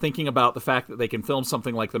 So thinking about the fact that they can film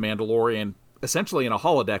something like The Mandalorian essentially in a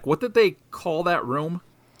holodeck. What did they call that room?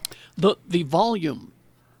 The volume.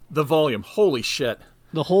 The volume. Holy shit.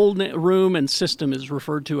 The whole room and system is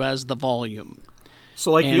referred to as the volume.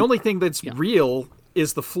 So the only thing that's real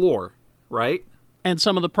is the floor, right? And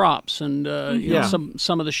some of the props and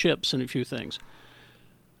some of the ships and a few things.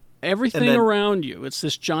 Everything around you, it's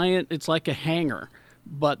this giant, it's like a hangar.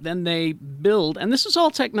 But then they build, and this is all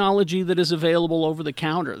technology that is available over the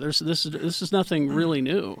counter. This is nothing really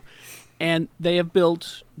new. And they have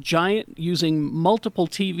built giant, using multiple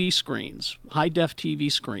TV screens, high-def TV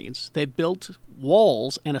screens. They built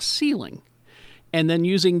walls and a ceiling. And then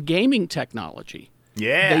using gaming technology.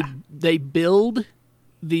 Yeah. They build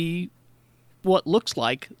what looks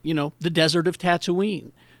like, the desert of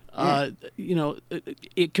Tatooine.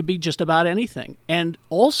 It could be just about anything. And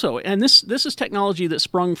also, and this is technology that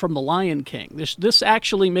sprung from The Lion King. This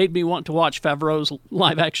actually made me want to watch Favreau's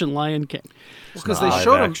live-action Lion King. Because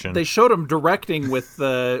they showed him directing with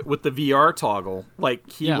the VR toggle. Like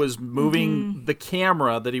he was moving the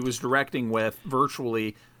camera that he was directing with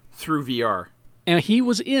virtually through VR. And he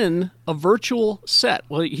was in a virtual set.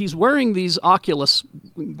 Well, he's wearing these Oculus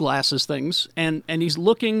glasses things, and he's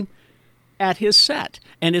looking at his set,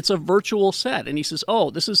 and it's a virtual set. And he says, "Oh,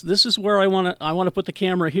 this is where I want to put the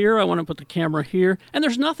camera here. I want to put the camera here." And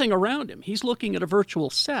there's nothing around him. He's looking at a virtual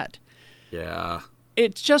set. Yeah,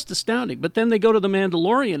 it's just astounding. But then they go to The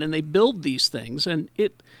Mandalorian and they build these things, and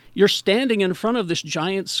you're standing in front of this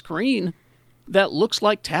giant screen that looks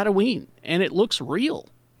like Tatooine, and it looks real.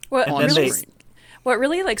 What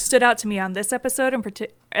really stood out to me on this episode in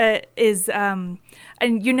particular is, and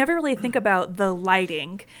you never really think about the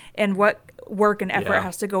lighting and what work and effort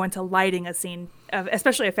has to go into lighting a scene,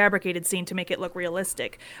 especially a fabricated scene, to make it look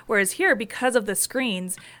realistic. Whereas here, because of the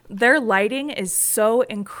screens, their lighting is so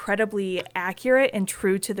incredibly accurate and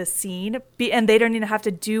true to the scene, and they don't even have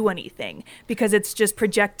to do anything because it's just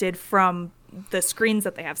projected from the screens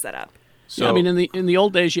that they have set up. So, I mean, in the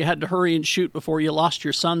old days, you had to hurry and shoot before you lost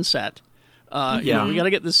your sunset. We got to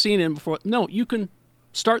get this scene in before. No, you can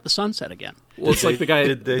start the sunset again. Well, it's like the guy.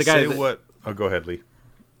 Did they the guy say that, what? Oh, go ahead, Lee.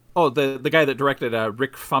 Oh, the guy that directed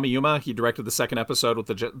Rick Famuyiwa, he directed the second episode with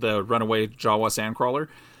the runaway Jawa sandcrawler,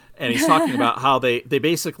 and he's talking about how they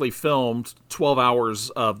basically filmed 12 hours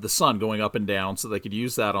of the sun going up and down so they could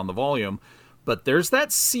use that on the volume. But there's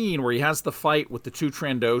that scene where he has the fight with the two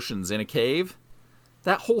Trandoshans in a cave.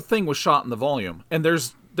 That whole thing was shot in the volume, and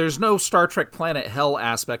there's no Star Trek Planet Hell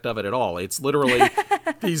aspect of it at all. It's literally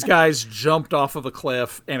these guys jumped off of a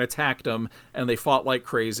cliff and attacked them, and they fought like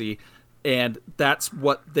crazy. And that's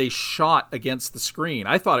what they shot against the screen.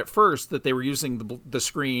 I thought at first that they were using the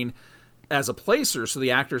screen as a placer so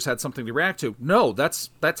the actors had something to react to. No,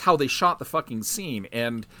 that's how they shot the fucking scene.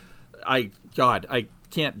 And I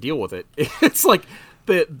can't deal with it. It's like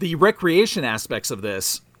the recreation aspects of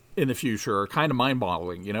this in the future are kind of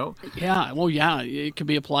mind-boggling, you know? Yeah, well, yeah, it can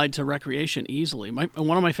be applied to recreation easily. One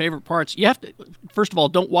of my favorite parts, you have to, first of all,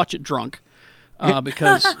 don't watch it drunk.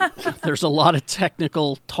 Because there's a lot of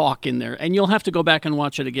technical talk in there, and you'll have to go back and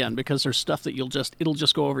watch it again because there's stuff that it'll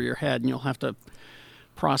just go over your head, and you'll have to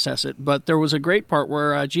process it. But there was a great part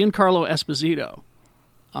where Giancarlo Esposito,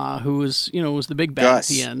 who was the big bad at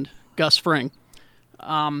the end, Gus Fring,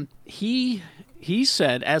 he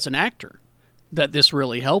said as an actor that this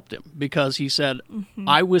really helped him because he said,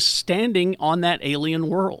 I was standing on that alien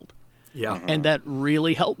world. Yeah. And that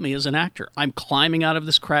really helped me as an actor. I'm climbing out of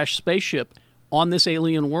this crashed spaceship on this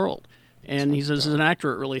alien world. And he says as an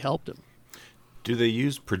actor, it really helped him. Do they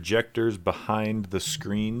use projectors behind the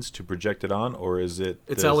screens to project it on, or is it...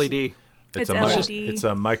 It's LED. It's LED. It's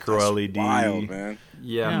a micro LED. Wild, man.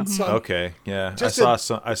 Yeah. Okay, yeah.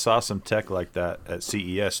 I saw some tech like that at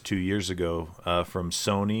CES 2 years ago from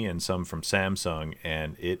Sony and some from Samsung,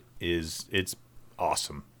 and it's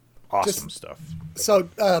awesome. Awesome stuff. So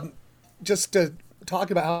just to talk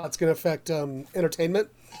about how it's going to affect entertainment,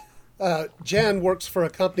 Jen works for a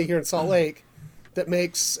company here in Salt Lake that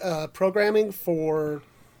makes programming for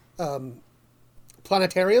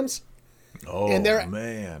planetariums. Oh, and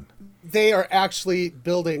man. They are actually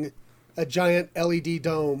building a giant LED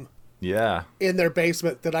dome in their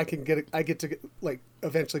basement that I get to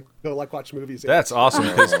eventually go watch movies in. That's awesome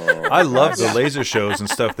because I love the laser shows and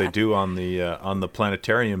stuff they do on the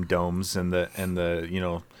planetarium domes and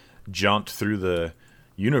the jaunt through the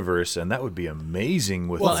universe, and that would be amazing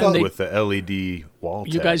with the LED wall.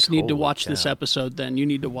 You guys need to watch this episode. Then you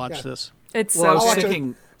need to watch this. It's well, I was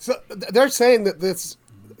thinking. So they're saying that this.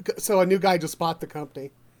 So a new guy just bought the company,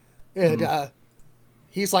 and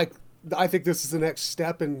he's like, "I think this is the next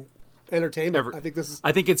step in entertainment.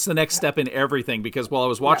 I think it's the next step in everything." Because while I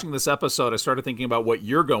was watching this episode, I started thinking about what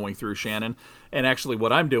you're going through, Shannon, and actually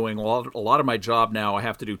what I'm doing. A lot of my job now, I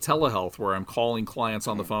have to do telehealth, where I'm calling clients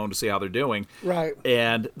on the phone to see how they're doing. Right.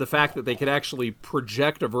 And the fact that they could actually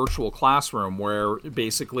project a virtual classroom where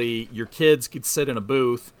basically your kids could sit in a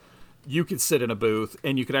booth. You could sit in a booth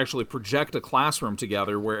and you could actually project a classroom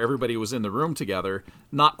together where everybody was in the room together,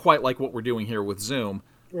 not quite like what we're doing here with Zoom,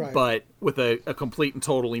 but with a complete and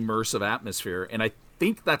total immersive atmosphere. And I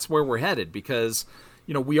think that's where we're headed because,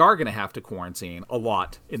 we are going to have to quarantine a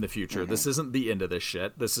lot in the future. This isn't the end of this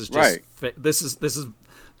shit. This is just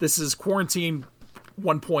this is quarantine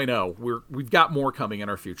 1.0. We've got more coming in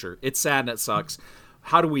our future. It's sad and it sucks.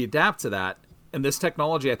 How do we adapt to that? And this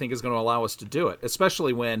technology, I think, is going to allow us to do it,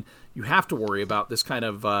 especially when you have to worry about this kind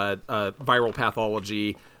of viral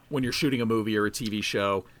pathology when you're shooting a movie or a TV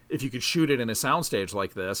show. If you could shoot it in a soundstage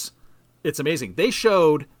like this, it's amazing. They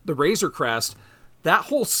showed the Razor Crest, that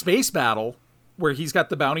whole space battle where he's got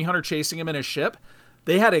the bounty hunter chasing him in his ship.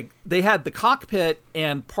 They had the cockpit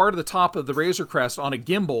and part of the top of the Razor Crest on a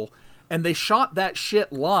gimbal, and they shot that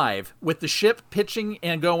shit live with the ship pitching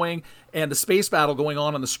and going and the space battle going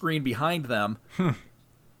on the screen behind them.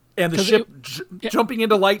 And the ship jumping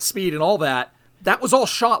into light speed and all that. That was all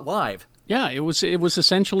shot live. Yeah, it was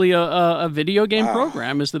essentially a video game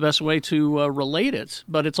program is the best way to relate it,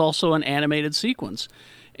 but it's also an animated sequence.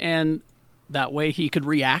 And that way he could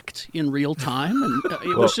react in real time, and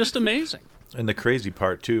it was just amazing. And the crazy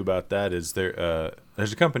part too about that is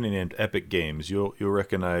there's a company named Epic Games. You'll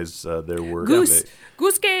recognize their work. Goose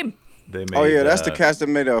Game. They made, that's the cast that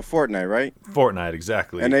made Fortnite, right? Fortnite,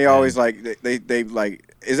 exactly. And they always they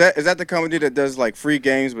is that the company that does free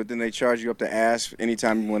games, but then they charge you up the ass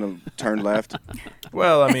anytime you want to turn left?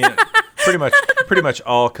 Well, I mean, pretty much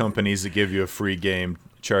all companies that give you a free game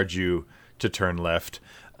charge you to turn left.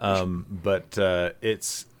 But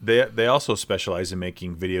they also specialize in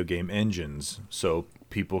making video game engines, so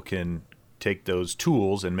people can take those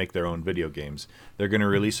tools and make their own video games. They're going to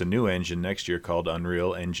release a new engine next year called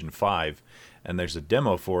Unreal Engine 5, and there's a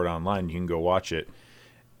demo for it online. You can go watch it.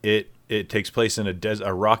 It takes place in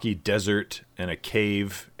a rocky desert and a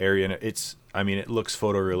cave area. And it looks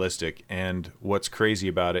photorealistic. And what's crazy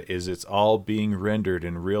about it is it's all being rendered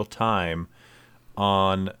in real time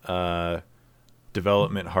on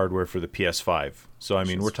development hardware for the PS5. So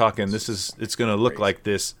we're talking it's going to look like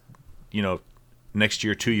this, next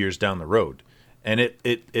year, 2 years down the road. And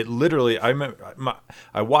it literally,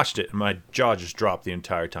 I watched it and my jaw just dropped the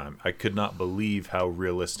entire time. I could not believe how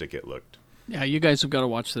realistic it looked. Yeah, you guys have got to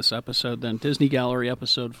watch this episode then. Disney Gallery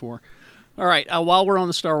episode 4. All right, while we're on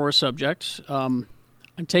the Star Wars subject, I'm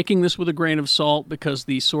taking this with a grain of salt because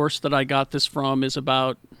the source that I got this from is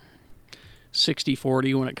about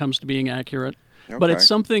 60-40 when it comes to being accurate. Okay. But it's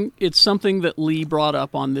something that Lee brought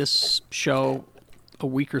up on this show a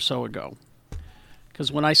week or so ago.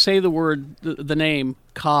 Because when I say the name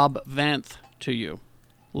Cobb Vanth to you,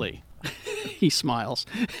 Lee, he smiles.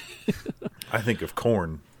 I think of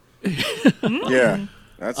corn. Yeah,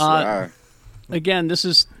 that's again. This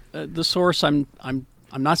is the source. I'm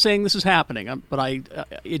not saying this is happening, but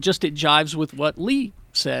it jives with what Lee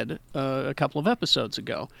said a couple of episodes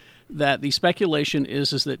ago, that the speculation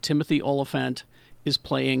is that Timothy Olyphant is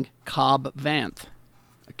playing Cobb Vanth,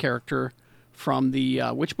 a character from the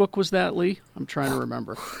which book was that, Lee? I'm trying to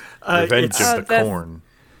remember. Revenge of the Corn.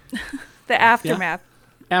 The Aftermath. Yeah.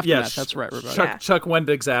 Aftermath, yes, that's right, Rebecca. Chuck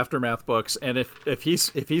Wendig's Aftermath books, and if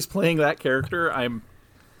he's playing that character,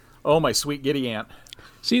 my sweet giddy aunt.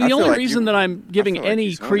 See, the only reason that I'm giving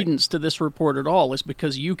any credence to this report at all is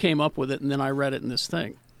because you came up with it, and then I read it in this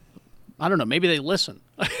thing. I don't know, maybe they listen.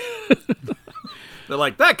 They're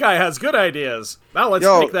like, that guy has good ideas. Now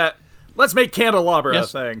let's make Candelabra a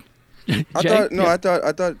thing. I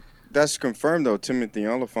thought that's confirmed though. Timothy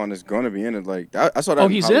Olyphant is going to be in it. Like I saw that.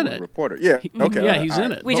 He's in it. Reporter. Yeah. Okay. Yeah, he's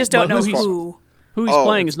in it. We just don't know who. Who he's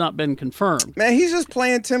playing has not been confirmed. Man, he's just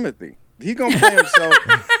playing Timothy. He's gonna play himself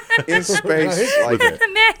in space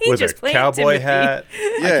with a cowboy hat.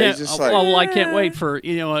 Yeah, he's just like. I can't wait for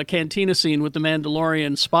a cantina scene with the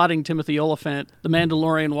Mandalorian spotting Timothy Olyphant. The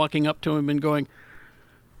Mandalorian walking up to him and going,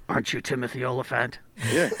 "Aren't you Timothy Olyphant?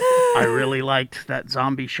 Yeah. I really liked that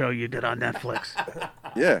zombie show you did on Netflix."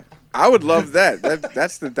 Yeah, I would love that.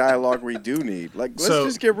 That's the dialogue we do need. Like, let's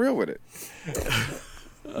just get real with it.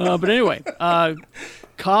 But anyway,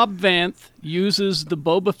 Cobb Vanth uses the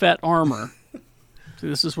Boba Fett armor. So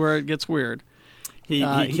this is where it gets weird. He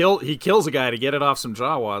kills a guy to get it off some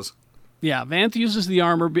Jawas. Yeah, Vanth uses the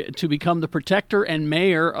armor to become the protector and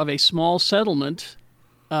mayor of a small settlement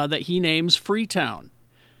that he names Freetown.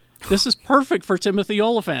 This is perfect for Timothy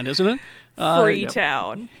Olyphant, isn't it?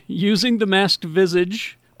 Freetown. Using the masked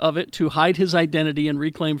visage of it to hide his identity and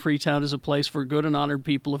reclaim Freetown as a place for good and honored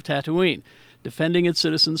people of Tatooine, defending its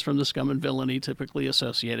citizens from the scum and villainy typically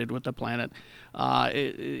associated with the planet.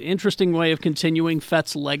 Interesting way of continuing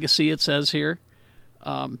Fett's legacy, it says here.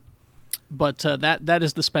 But that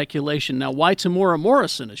is the speculation. Now, why Tamora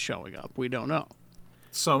Morrison is showing up, we don't know.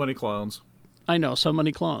 So many clones. I know, so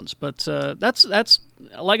many clones. But that's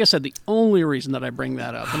like I said, the only reason that I bring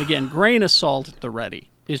that up. And again, grain of salt at the ready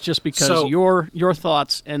is just because your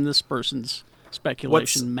thoughts and this person's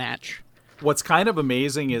speculation match. What's kind of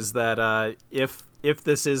amazing is that if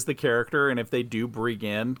this is the character and if they do bring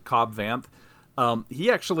in Cobb Vanth, he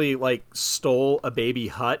actually stole a baby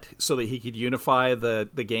Hutt so that he could unify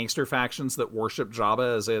the gangster factions that worship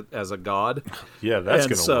Jabba as a god. Yeah, that's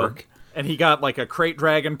going to work. And he got a crate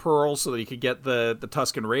dragon pearl so that he could get the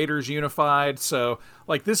Tusken Raiders unified. So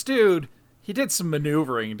this dude, he did some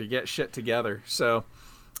maneuvering to get shit together. So,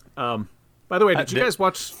 by the way, did you guys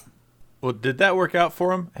watch? Well, did that work out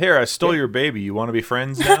for him? Here, I stole your baby. You want to be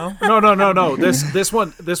friends now? No. This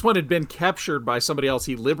one had been captured by somebody else.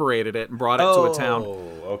 He liberated it and brought it to a town. Oh,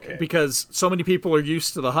 okay. Because so many people are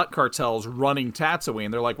used to the Hutt cartels running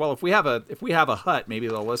Tatooine. They're like, well, if we have a Hutt, maybe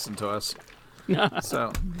they'll listen to us.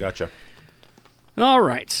 So gotcha. All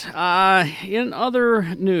right. In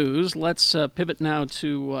other news, let's pivot now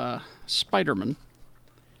to Spider-Man.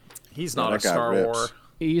 He's not a Star Wars.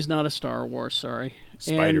 He's not a Star Wars, sorry.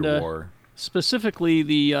 Spider-War. Specifically,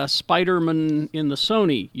 the Spider-Man in the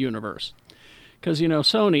Sony universe. Because,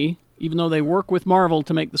 Sony, even though they work with Marvel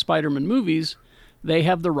to make the Spider-Man movies, they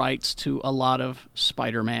have the rights to a lot of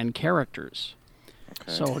Spider-Man characters.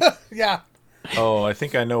 Okay. So, yeah. Oh, I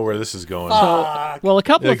think I know where this is going. Well, a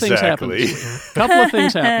couple of things happened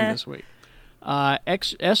this week.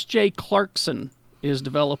 S.J. Clarkson is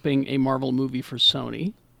developing a Marvel movie for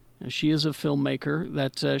Sony. She is a filmmaker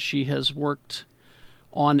that she has worked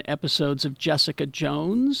on episodes of Jessica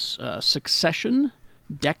Jones, Succession,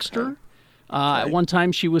 Dexter. At one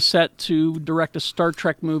time, she was set to direct a Star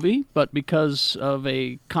Trek movie, but because of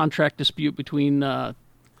a contract dispute between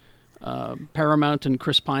Paramount and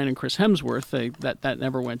Chris Pine and Chris Hemsworth, that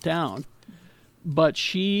never went down. But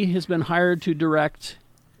she has been hired to direct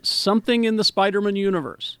something in the Spider-Man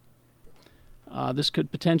universe. This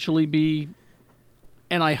could potentially be,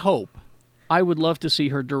 and I would love to see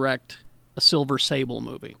her direct a Silver Sable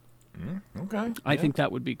movie. Okay. I think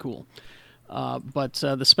that would be cool. But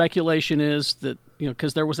the speculation is that,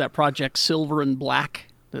 because there was that Project Silver and Black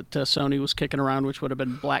that Sony was kicking around, which would have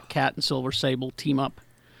been Black Cat and Silver Sable team up.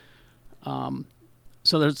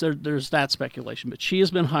 So there's that speculation. But she has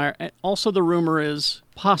been hired. Also, the rumor is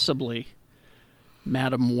possibly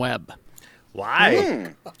Madam Web.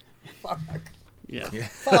 Why? Fuck. Yeah.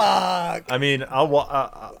 Fuck. I mean,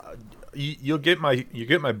 you get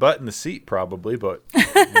my butt in the seat probably, but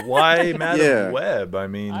why Madam Web? I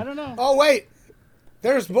mean, I don't know. Oh wait,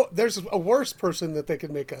 there's a worse person that they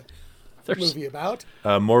could make a movie about.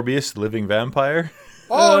 Morbius, the living vampire.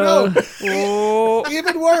 Oh no!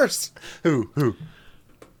 Even worse. Who?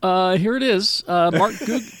 Here it is. Mark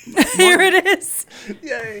Here it is.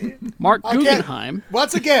 Yay. Mark Guggenheim.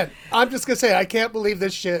 Once again, I'm just gonna say I can't believe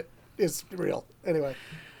this shit is real. Anyway.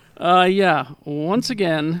 Once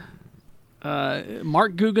again,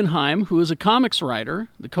 Mark Guggenheim, who is a comics writer,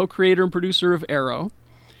 the co-creator and producer of Arrow,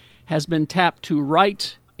 has been tapped to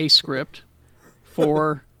write a script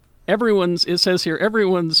for everyone's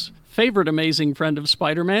favorite amazing friend of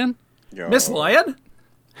Spider-Man, Miss Lion?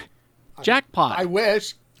 Jackpot. I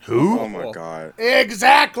wish. Who? Oh my god.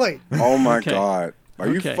 Exactly. Oh my Okay. god. Are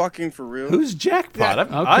you Okay. fucking for real? Who's Jackpot?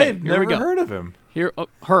 Yeah. I've here we never go. heard of him. Here,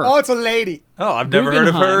 her. Oh, it's a lady. Oh, I've never heard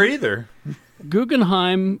of her Guggenheim. either.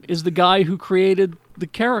 Guggenheim is the guy who created the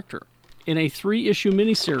character in a 3-issue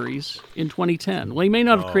miniseries in 2010. Well, he may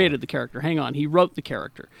not have created the character. Hang on. He wrote the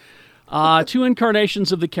character. 2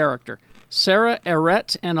 incarnations of the character. Sarah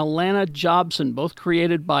Arrett and Alana Jobson, both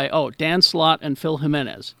created by Dan Slott and Phil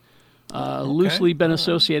Jimenez. Loosely been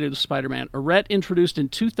associated with Spider-Man. Arrett, introduced in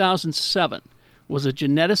 2007, was a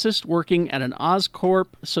geneticist working at an Oscorp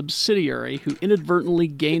subsidiary who inadvertently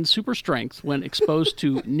gained super strength when exposed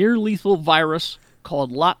to near-lethal virus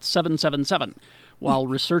called Lot 777 while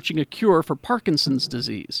researching a cure for Parkinson's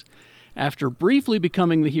disease. After briefly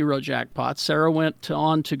becoming the hero Jackpot, Sarah went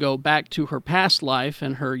on to go back to her past life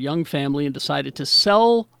and her young family and decided to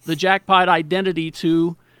sell the Jackpot identity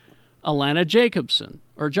to Alana Jobson,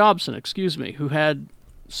 who had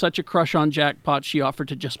such a crush on Jackpot, she offered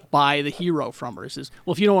to just buy the hero from her. He says,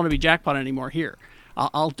 well, if you don't want to be Jackpot anymore, here,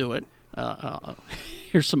 I'll do it.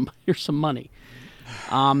 Here's some money.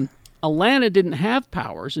 Alana didn't have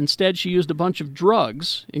powers. Instead, she used a bunch of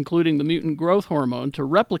drugs, including the mutant growth hormone, to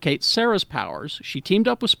replicate Sarah's powers. She teamed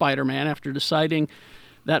up with Spider-Man after deciding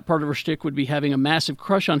that part of her shtick would be having a massive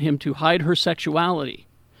crush on him to hide her sexuality.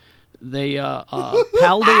 They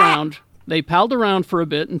palled around. They palled around for a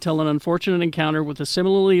bit until an unfortunate encounter with a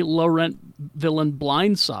similarly low-rent villain,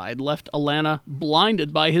 Blindside, left Alana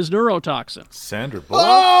blinded by his neurotoxin. Sandra Bullock?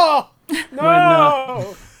 Oh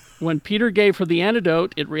no! When Peter gave her the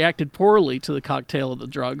antidote, it reacted poorly to the cocktail of the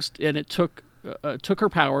drugs, and it took her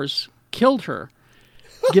powers, killed her,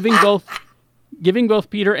 giving both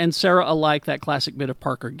Peter and Sarah alike that classic bit of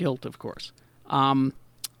Parker guilt, of course.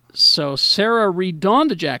 So Sarah redonned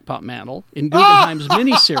the Jackpot mantle in Guggenheim's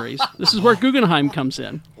miniseries. This is where Guggenheim comes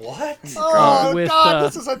in. What? Oh with, God,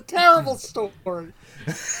 this is a terrible story.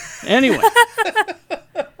 Anyway,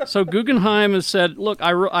 so Guggenheim has said, look,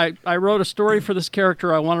 I wrote a story for this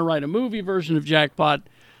character. I want to write a movie version of Jackpot.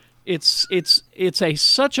 It's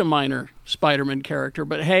such a minor Spider-Man character,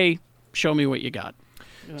 but hey, show me what you got.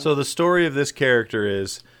 So the story of this character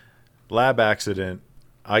is lab accident.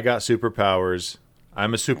 I got superpowers.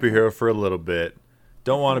 I'm a superhero for a little bit.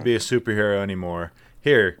 Don't want to be a superhero anymore.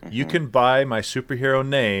 Here, you can buy my superhero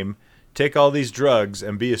name, take all these drugs,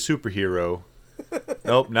 and be a superhero.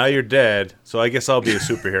 Nope, now you're dead, so I guess I'll be a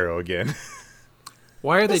superhero again.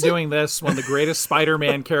 Why are they doing this when the greatest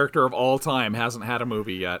Spider-Man character of all time hasn't had a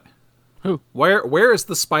movie yet? Who? Where is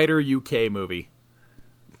the Spider UK movie?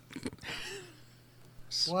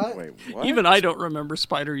 What? Wait, what? Even I don't remember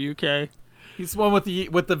Spider UK. He's the one with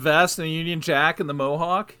the vest and the Union Jack and the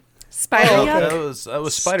mohawk. Spider Oh, Yuck? That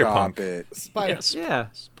was Spider Punk. Stop it. Spider. Yes. Yeah,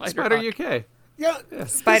 Spider Spider Hawk. UK. Yeah.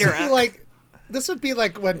 Spider This would be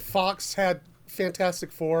like when Fox had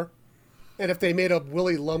Fantastic Four, and if they made a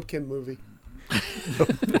Willie Lumpkin movie.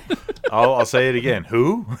 I'll say it again.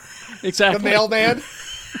 Who? Exactly. The mailman.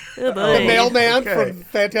 The mailman from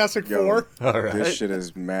Fantastic Four. All right. This shit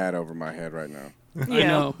is mad over my head right now. I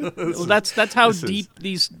know. Well, that's how deep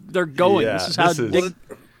they're going. Yeah, this is how this is- big.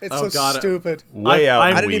 It's Oh, so God. stupid. Way out.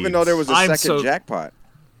 I didn't even know there was a I'm second so- Jackpot.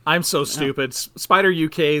 I'm so stupid. Spider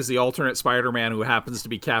UK is the alternate Spider-Man who happens to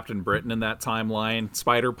be Captain Britain in that timeline.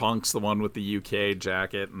 Spider-Punk's the one with the UK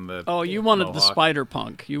jacket and the. Oh, you wanted mohawk. the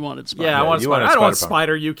Spider-Punk. You wanted Spider. Yeah, I want Spider. I don't want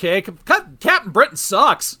Spider UK. Captain Britain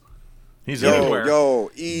sucks. He's everywhere. Yo,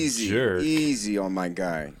 easy on my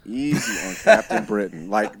guy. Easy on Captain Britain.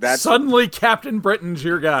 Like that's suddenly Captain Britain's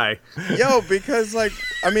your guy. Yo, because wait,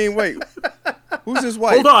 who's his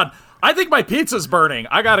wife? Hold on, I think my pizza's burning.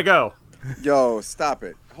 I gotta go. Yo, stop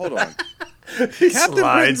it. Hold on. Captain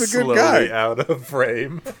Britain's a good guy. Out of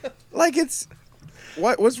frame. Like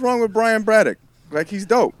what's wrong with Brian Braddock? Like he's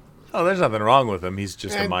dope. Oh, there's nothing wrong with him. He's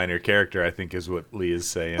just a minor character, I think, is what Lee is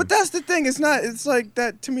saying. But that's the thing. It's not. It's like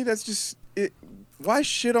that to me. That's just it. Why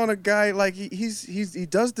shit on a guy like he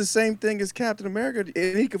does the same thing as Captain America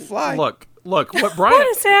and he can fly? Look. What Brian? What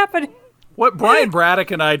is happening? What Brian Braddock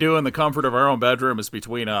and I do in the comfort of our own bedroom is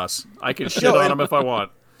between us. I can shit on him if I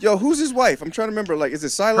want. Yo, who's his wife? I'm trying to remember. Like, is it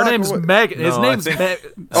Psylocke? Her name's Megan. His name's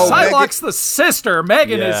Psylocke's the sister.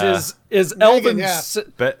 Megan is his elven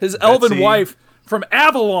his elven wife from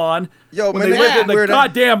Avalon. Yo, when they lived in the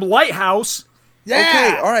goddamn lighthouse. Yeah.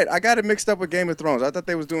 Okay, all right. I got it mixed up with Game of Thrones. I thought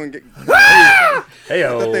they was doing. I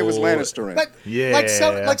thought they was Lannister. Like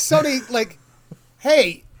Sony. Like,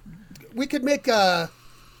 hey, we could make a.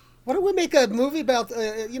 Why don't we make a movie about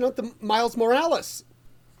the Miles Morales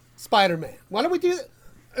Spider-Man? Why don't we do that?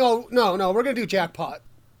 Oh, no, we're going to do Jackpot.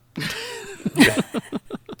 The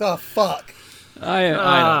fuck? I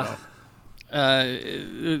don't know.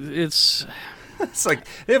 It's like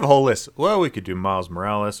they have a whole list. Well, we could do Miles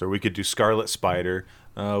Morales, or we could do Scarlet Spider.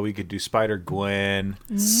 We could do Spider-Gwen.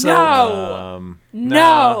 No.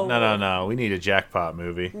 We need a Jackpot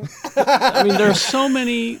movie. I mean, there are so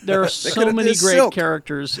many great Silk.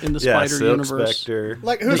 characters in the Spider Silk, universe. Spectre.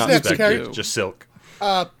 Like, who's next character? Just Silk.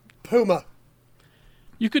 Puma.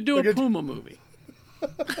 You could do a Puma movie.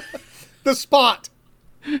 The Spot.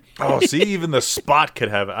 Oh, see, even the Spot could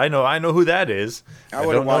have it. I know who that is. I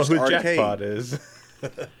don't know who Arcade. Jackpot is.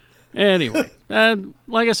 Anyway,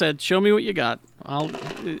 like I said, show me what you got.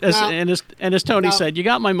 As Tony said, you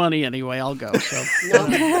got my money anyway. I'll go. So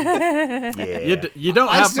you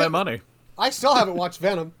don't have my money. I still haven't watched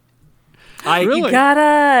Venom. Really? You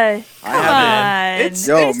gotta. Come on. It's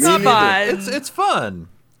not fun. It's fun.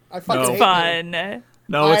 It's fun.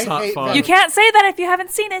 No, it's not fun. You can't say that if you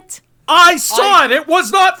haven't seen it. I saw it. It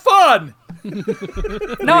was not fun.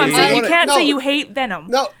 No, I'm saying you can't say you hate Venom.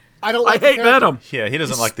 No, I don't. Like I hate Venom. Yeah, he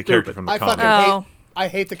doesn't like the character from the comic. I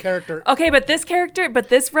hate the character. Okay, but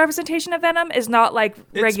this representation of Venom is not like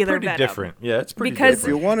regular Venom. It's pretty different. Yeah, it's pretty because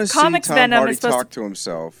different. If you want to see Comics Tom Venom Hardy is supposed talk to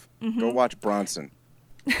himself, go watch Bronson.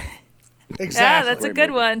 Exactly. Yeah, that's a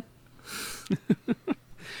good one.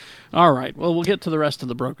 All right. Well, we'll get to the rest of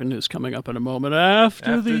the broken news coming up in a moment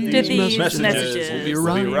after these messages.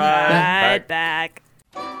 We'll be right back.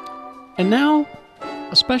 And now,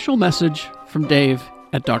 a special message from Dave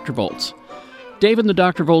at Dr. Volts. Dave and the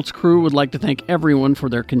Dr. Volts crew would like to thank everyone for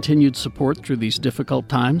their continued support through these difficult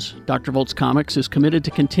times. Dr. Volts Comics is committed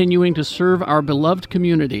to continuing to serve our beloved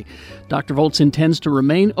community. Dr. Volts intends to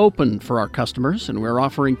remain open for our customers, and we're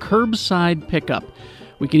offering curbside pickup.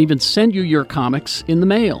 We can even send you your comics in the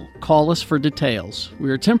mail. Call us for details.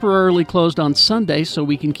 We are temporarily closed on Sunday so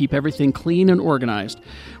we can keep everything clean and organized.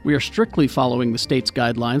 We are strictly following the state's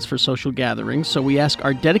guidelines for social gatherings, so we ask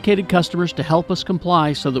our dedicated customers to help us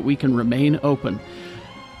comply so that we can remain open.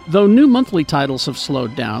 Though new monthly titles have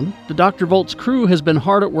slowed down, the Dr. Volts crew has been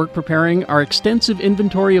hard at work preparing our extensive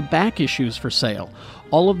inventory of back issues for sale.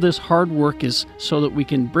 All of this hard work is so that we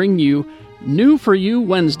can bring you New For You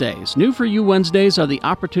Wednesdays. New For You Wednesdays are the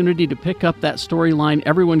opportunity to pick up that storyline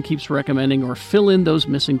everyone keeps recommending or fill in those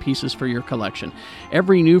missing pieces for your collection.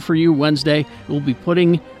 Every New For You Wednesday, we'll be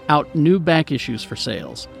putting out new back issues for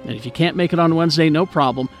sales. And if you can't make it on Wednesday, no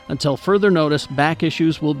problem. Until further notice, back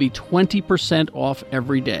issues will be 20% off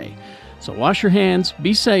every day. So wash your hands,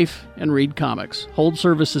 be safe, and read comics. Hold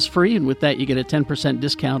service is free, and with that you get a 10%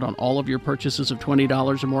 discount on all of your purchases of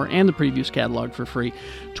 $20 or more and the previews catalog for free.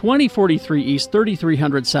 2043 East,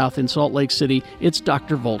 3300 South in Salt Lake City. It's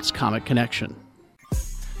Dr. Volt's Comic Connection.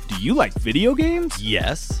 Do you like video games?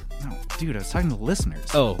 Yes. No, dude, I was talking to the listeners.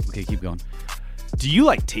 Oh, okay, keep going. Do you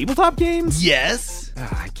like tabletop games? Yes.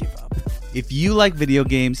 I give up. If you like video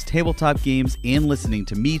games, tabletop games, and listening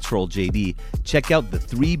to me, Troll JD, check out the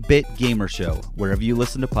 3-Bit Gamer Show, wherever you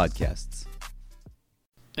listen to podcasts.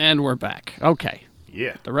 And we're back. Okay.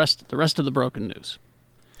 Yeah. The rest of the broken news.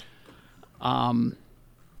 Now,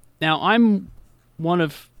 I'm one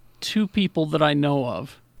of two people that I know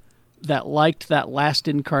of that liked that last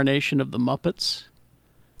incarnation of the Muppets.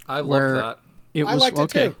 I love that. I liked it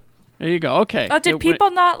too. There you go. Okay. Oh, did people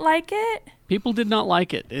not like it? People did not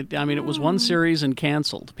like it. It was one series and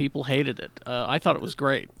canceled. People hated it. I thought it was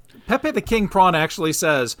great. Pepe the King Prawn actually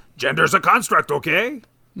says, "Gender's a construct, okay?"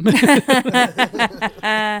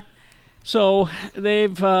 So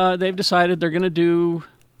they've decided they're going to do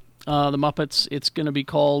the Muppets. It's going to be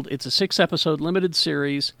called. It's a 6-episode limited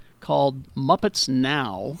series called Muppets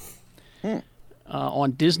Now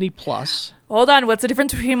on Disney Plus. Hold on. What's the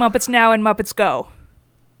difference between Muppets Now and Muppets Go?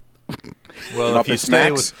 Well, if you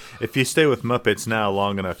Muppets stay with Muppets Now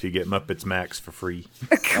long enough, you get Muppets Max for free.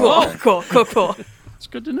 Cool. It's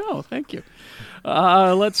good to know. Thank you.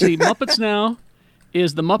 Let's see. Muppets Now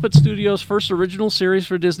is the Muppet Studios' first original series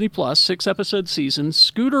for Disney Plus, 6-episode season.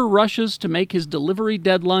 Scooter rushes to make his delivery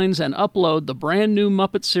deadlines and upload the brand new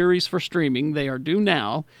Muppet series for streaming. They are due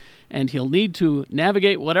now, and he'll need to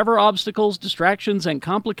navigate whatever obstacles, distractions, and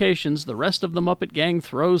complications the rest of the Muppet gang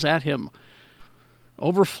throws at him.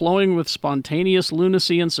 Overflowing with spontaneous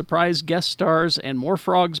lunacy and surprise guest stars and more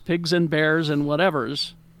frogs, pigs, and bears and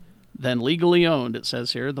whatevers than legally owned, it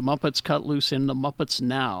says here. The Muppets cut loose in the Muppets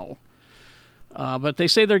Now. But they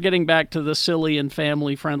say they're getting back to the silly and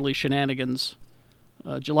family-friendly shenanigans.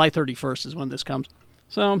 July 31st is when this comes.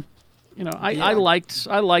 So, I liked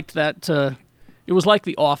that. It was like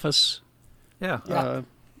The Office. Yeah.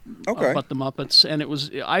 Okay. But the Muppets, and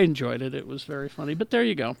I enjoyed it. It was very funny. But there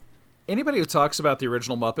you go. Anybody who talks about the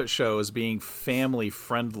original Muppet Show as being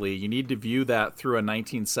family-friendly, you need to view that through a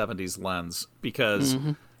 1970s lens, because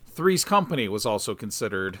Three's Company was also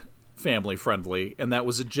considered family-friendly, and that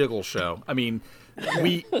was a jiggle show. I mean,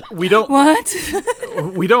 we don't What?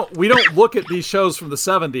 we don't look at these shows from the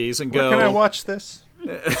 70s and go, Can I watch this?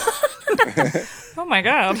 Oh my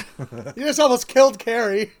God. You just almost killed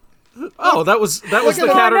Carrie. "Oh, that was the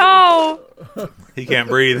cat." Oh no. He can't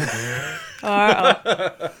breathe.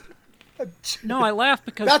 No, I laugh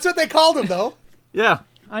because... That's what they called him, though. Yeah.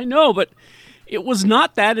 I know, but it was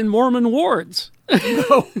not that in Mormon wards.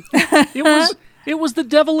 No. It was the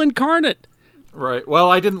devil incarnate. Right.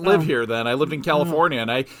 Well, I didn't live here then. I lived in California,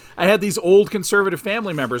 and I had these old conservative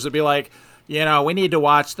family members that'd be like, we need to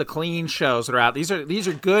watch the clean shows that are out. These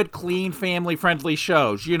are good, clean, family-friendly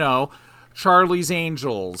shows. Charlie's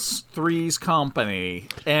Angels, Three's Company.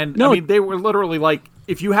 And, they were literally like,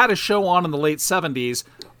 if you had a show on in the late 70s,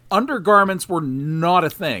 undergarments were not a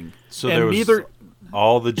thing. So and there was neither...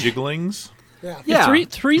 all the jigglings? Yeah.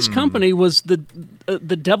 Three's Company was the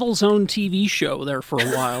Devil's Own TV show there for a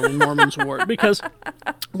while in Mormon's Ward because,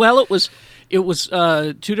 well, it was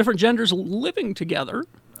two different genders living together.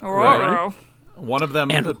 Right. One of them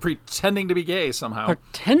pretending to be gay somehow.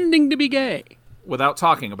 Pretending to be gay. Without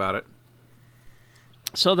talking about it.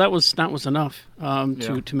 So that was enough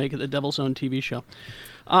to make it the Devil's Own TV show.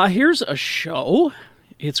 Here's a show.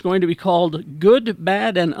 It's going to be called Good,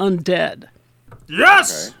 Bad, and Undead.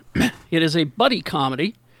 Yes! Okay. It is a buddy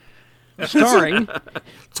comedy starring...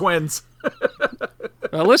 twins.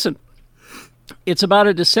 Listen, it's about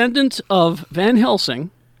a descendant of Van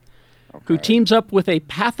Helsing who teams up with a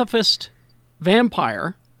pacifist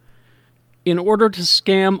vampire in order to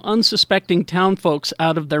scam unsuspecting townfolks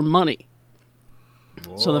out of their money.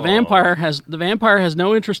 Whoa. So the vampire has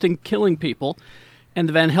no interest in killing people, and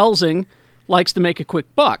the Van Helsing likes to make a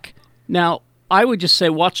quick buck. Now, I would just say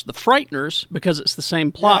watch The Frighteners because it's the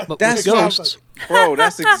same plot, but with ghosts. Bro,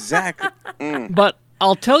 that's exactly. But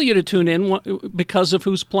I'll tell you to tune in because of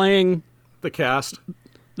who's playing the cast.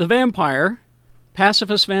 The vampire,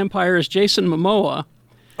 pacifist vampire, is Jason Momoa.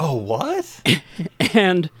 Oh, what?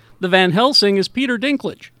 And the Van Helsing is Peter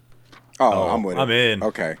Dinklage. Oh, I'm with it. I'm in.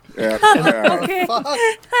 Okay. Yeah. Okay.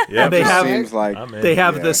 Yeah, they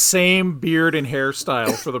have the same beard and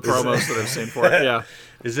hairstyle for the promos that I've seen for it. Yeah.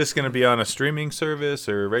 Is this going to be on a streaming service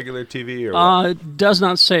or regular TV or what? It does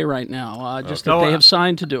not say right now. Just that they have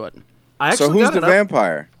signed to do it. So who's the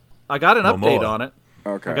vampire? I got an update on it.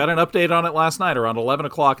 Okay. I got an update on it last night around 11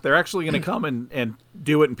 o'clock. They're actually going to come and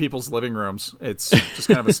do it in people's living rooms. It's just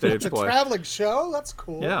kind of a stage play. A traveling show? That's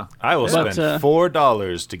cool. Yeah. I will spend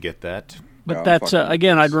 $4 to get that. But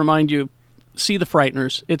again, I'd remind you, see The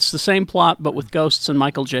Frighteners. It's the same plot, but with ghosts and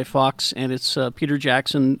Michael J. Fox, and it's Peter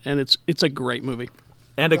Jackson, and it's a great movie.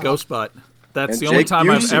 And a ghost butt. That's the only time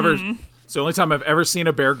I've ever. It's the only time I've ever seen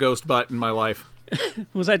a bear ghost butt in my life.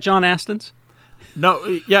 Was that John Astin's?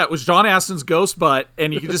 No, yeah, it was John Astin's ghost butt,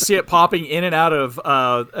 and you could just see it popping in and out of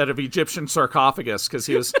Egyptian sarcophagus because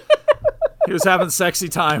he was having sexy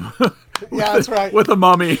time. Yeah, that's right. With a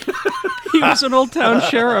mummy. He was an old town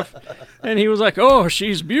sheriff, and he was like, "Oh,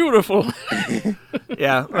 she's beautiful."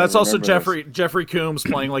 Yeah, that's also Jeffrey Combs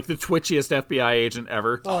playing like the twitchiest FBI agent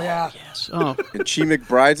ever. Oh yeah. Yes. Oh, And Chi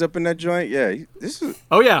McBride's up in that joint. Yeah, this is.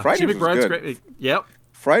 Oh yeah, Frighteners Chi was McBride's good. great. Yep.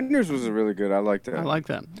 Frighteners was really good. I like that. I like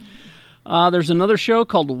that. There's another show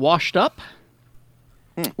called Washed Up,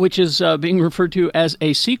 which is being referred to as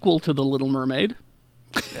a sequel to The Little Mermaid.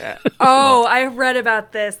 Oh, I read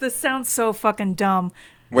about this. This sounds so fucking dumb.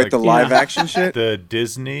 With the live action shit. The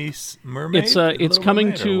Disney Mermaid. It's Little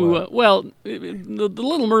coming Mermaid, or to what? the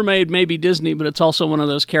Little Mermaid may be Disney, but it's also one of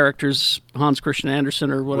those characters, Hans Christian Andersen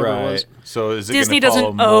or whatever it was. So is it Disney gonna follow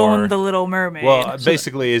doesn't own more... The Little Mermaid. Well,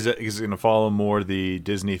 basically, is it going to follow more the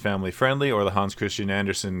Disney family friendly or the Hans Christian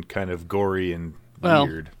Andersen kind of gory and Well,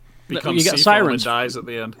 weird? Becomes you got Seafoam sirens. and dies at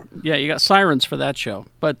the end. Yeah, you got sirens for that show.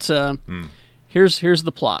 But here's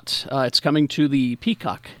the plot. It's coming to the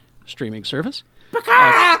Peacock streaming service.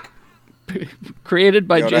 Created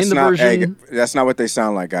by Yo, Jane the Virgin. Hey, that's not what they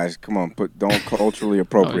sound like, guys. Come on, don't culturally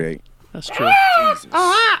appropriate. That's true.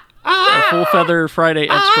 A full feather Friday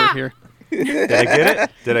expert here. Did I get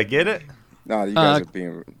it? Did I get it? No, you guys are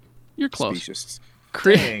being You're close. specious.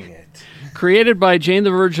 Dang it. Created by Jane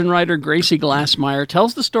the Virgin writer Gracie Glassmeyer,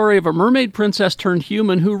 tells the story of a mermaid princess turned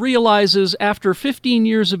human who realizes after 15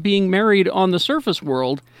 years of being married on the surface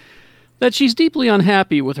world that she's deeply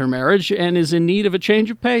unhappy with her marriage and is in need of a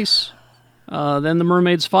change of pace. Then the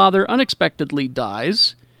mermaid's father unexpectedly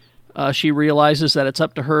dies. She realizes that it's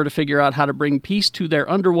up to her to figure out how to bring peace to their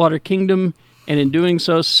underwater kingdom, and in doing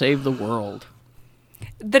so, save the world.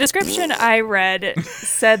 The description I read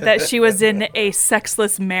said that she was in a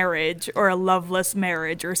sexless marriage or a loveless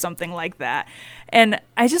marriage or something like that. And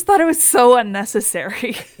I just thought it was so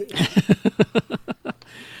unnecessary.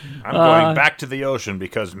 I'm going back to the ocean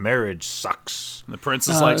because marriage sucks. The prince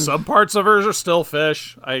is like, some parts of her are still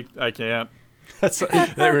fish. I can't.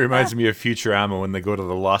 That reminds me of Futurama when they go to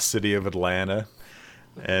the lost city of Atlanta.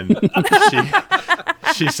 And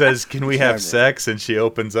she says, "Can we have sex?" And she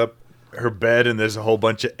opens up her bed and there's a whole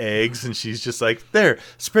bunch of eggs. And she's just like, "There,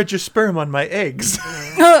 spread your sperm on my eggs."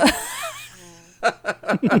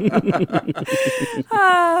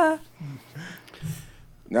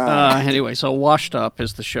 Anyway, so Washed Up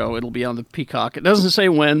is the show. It'll be on the Peacock. It doesn't say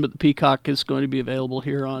when, but the Peacock is going to be available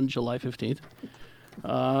here on July 15th.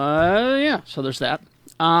 Yeah, so there's that.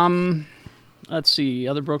 Let's see,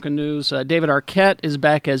 other broken news. David Arquette is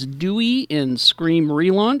back as Dewey in Scream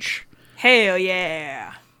relaunch. Hell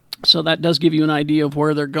yeah. So that does give you an idea of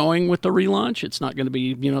where they're going with the relaunch. It's not going to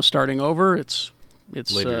be, starting over. It's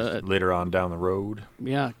later on down the road.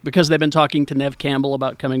 Yeah, because they've been talking to Neve Campbell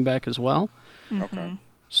about coming back as well. Okay.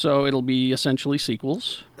 So it'll be essentially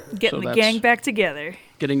sequels. Getting the gang back together.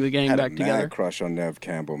 Getting the gang back together. I had a crush on Neve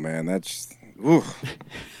Campbell, man. That's, ooh,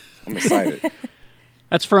 I'm excited.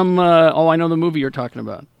 That's from, I know the movie you're talking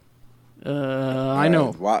about. I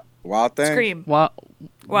know. Wild Things? Scream. Wild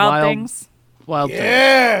Things. Wild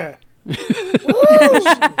Yeah. Yo,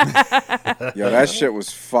 that shit was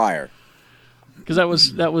fire. Because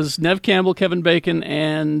that was Neve Campbell, Kevin Bacon,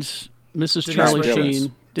 and Mrs. Charlie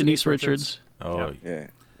Sheen, Denise Richards. Oh, yeah.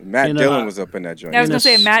 Matt Dillon was up in that joint. I was going to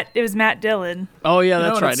say, it was Matt Dillon. Oh, yeah,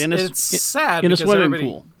 that's right. It's sad in a because swimming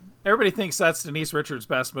pool. Everybody thinks that's Denise Richards'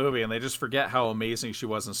 best movie, and they just forget how amazing she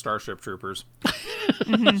was in Starship Troopers.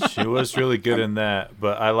 She was really good in that,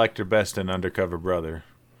 but I liked her best in Undercover Brother.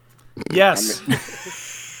 Yes.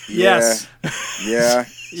 Yes. Yeah.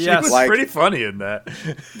 She was pretty funny in that.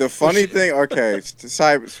 The funny thing, okay,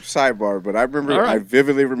 sidebar, but I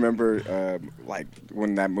vividly remember, like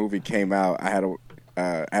when that movie came out. I had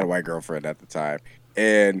a white girlfriend at the time,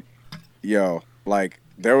 and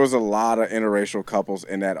there was a lot of interracial couples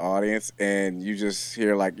in that audience, and you just see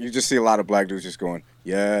a lot of black dudes just going,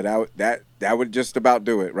 yeah, that would just about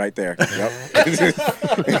do it right there. Yep.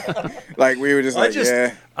 Like we were just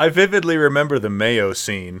yeah. I vividly remember the Mayo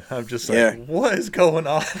scene. I'm just like, what is going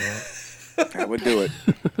on? That would do it.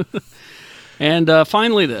 And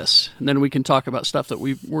finally this, and then we can talk about stuff that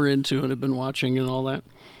we were into and have been watching and all that.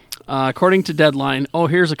 According to Deadline,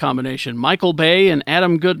 here's a combination. Michael Bay and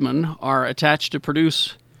Adam Goodman are attached to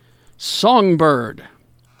produce Songbird.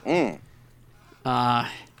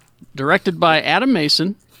 Directed by Adam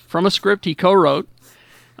Mason from a script he co-wrote.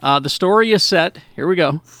 The story is set. Here we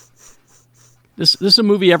go. This is a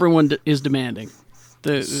movie everyone is demanding.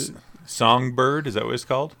 Songbird, is that what it's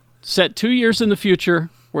called? Set 2 years in the future,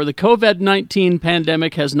 where the COVID-19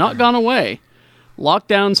 pandemic has not gone away.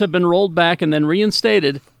 Lockdowns have been rolled back and then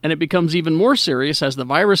reinstated, and it becomes even more serious as the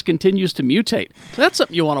virus continues to mutate. That's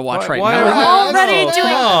something you want to watch right now. Already doing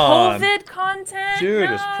COVID content?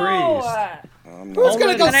 Judas Priest. Who's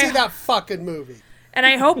going to go see that fucking movie? And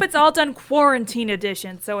I hope it's all done quarantine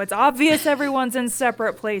edition, so it's obvious everyone's in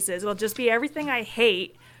separate places. It'll just be everything I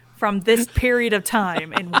hate from this period of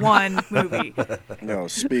time in one movie. No,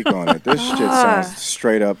 speak on it. This shit sounds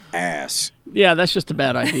straight up ass. Yeah, that's just a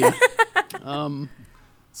bad idea.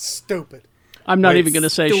 Stupid. I'm not even going to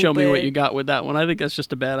say show me what you got with that one. I think that's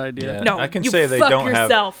just a bad idea. Yeah, No, I can you say they fuck don't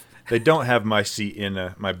yourself. have they don't have my seat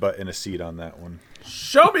in my butt in a seat on that one.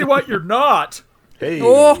 Show me what you're not. Hey,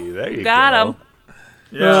 Oh, there you got go. him.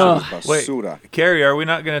 Yeah. Wait, Basura. Carrie, are we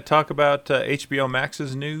not going to talk about HBO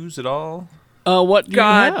Max's news at all? What do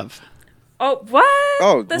God. you have? Oh, what?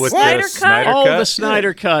 Oh, the with Snyder the Cut? Snyder Oh, Cut? the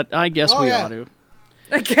Snyder Cut. I guess we yeah. ought to.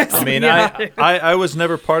 I guess. I mean, I was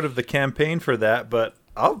never part of the campaign for that, but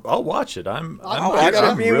I'll watch it. I'm watch it.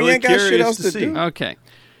 I mean, we really ain't got shit curious else to to see. do. Okay.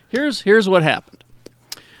 Here's what happened.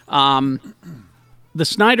 The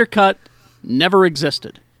Snyder Cut never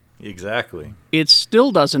existed. Exactly. It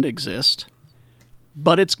still doesn't exist,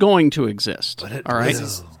 but it's going to exist. All right?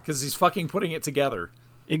 Because he's fucking putting it together.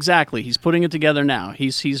 Exactly. He's putting it together now.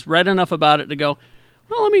 He's read enough about it to go,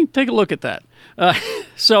 well, let me take a look at that.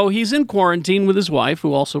 So he's in quarantine with his wife,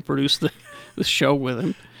 who also produced the show with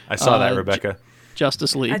him. I saw that, Rebecca.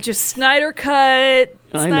 Justice League. I just Snyder Cut. I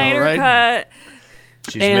know, Snyder right? Cut.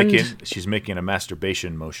 She's making a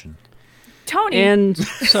masturbation motion. Tony. And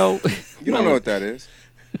so... You don't know what that is.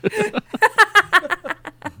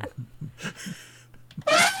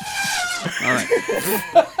 All right.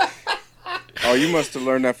 Oh, you must have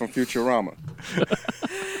learned that from Futurama.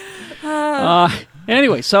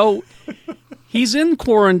 Anyway, so he's in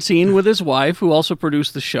quarantine with his wife, who also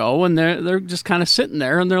produced the show, and they're just kind of sitting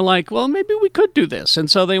there, and they're like, well, maybe we could do this.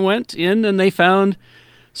 And so they went in and they found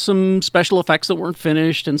some special effects that weren't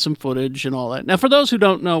finished and some footage and all that. Now, for those who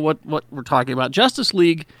don't know what we're talking about, Justice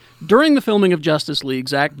League, during the filming of Justice League,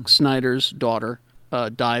 Zack Snyder's daughter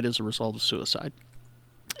died as a result of suicide.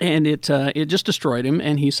 And it just destroyed him,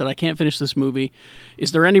 and he said, I can't finish this movie.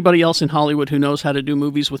 Is there anybody else in Hollywood who knows how to do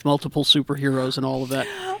movies with multiple superheroes and all of that?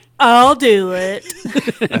 I'll do it.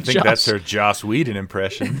 I think that's her Joss Whedon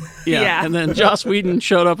impression. Yeah. And then Joss Whedon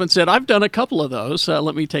showed up and said, I've done a couple of those.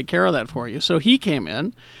 Let me take care of that for you. So he came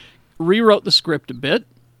in, rewrote the script a bit,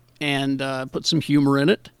 and put some humor in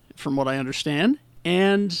it, from what I understand.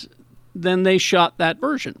 And then they shot that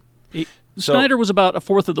version. Snyder was about a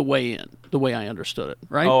fourth of the way in, the way I understood it,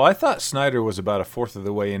 right? Oh, I thought Snyder was about a fourth of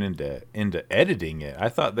the way into editing it. I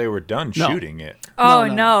thought they were done shooting it. Oh,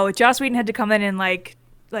 no. Joss Whedon had to come in and like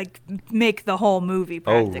make the whole movie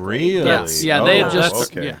practically. Oh, really? Yes. Yeah, they had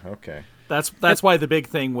just... Okay, yeah. okay. That's why the big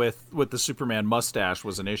thing with the Superman mustache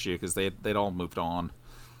was an issue, because they'd all moved on.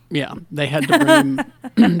 Yeah, they had to bring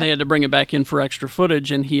him, they had to bring him back in for extra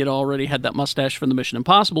footage, and he had already had that mustache from the Mission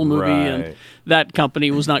Impossible movie, and that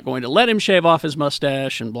company was not going to let him shave off his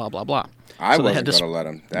mustache, and blah blah blah. I wasn't going to let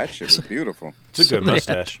him. That shit was beautiful. It's a good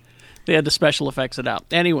mustache. They had to special effects it out.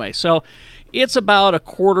 Anyway, so it's about a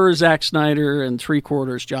quarter Zack Snyder and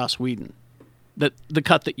 3/4 Joss Whedon. The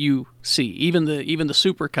cut that you see, even the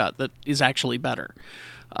super cut that is actually better.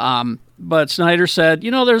 But Snyder said,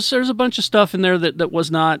 there's a bunch of stuff in there that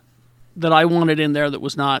was not, that I wanted in there that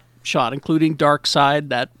was not shot, including Darkseid,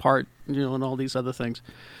 that part, and all these other things.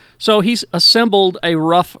 So he's assembled a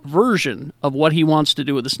rough version of what he wants to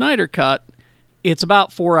do with the Snyder Cut. It's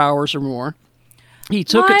about 4 hours or more. He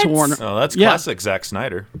took it to Warner. Oh, that's classic Zack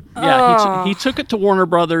Snyder. Yeah, he took it to Warner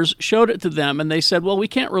Brothers, showed it to them, and they said, well, we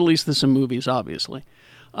can't release this in movies, obviously.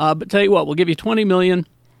 But tell you what, we'll give you $20 million.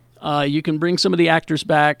 You can bring some of the actors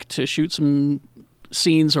back to shoot some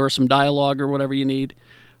scenes or some dialogue or whatever you need.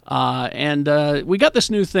 And we got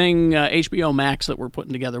this new thing, HBO Max, that we're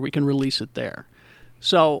putting together. We can release it there.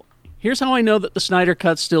 So here's how I know that the Snyder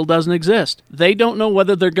Cut still doesn't exist. They don't know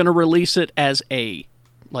whether they're going to release it as a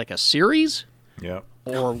series,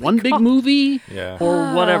 or one big movie,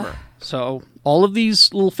 or whatever. So all of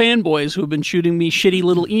these little fanboys who have been shooting me shitty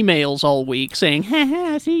little emails all week saying,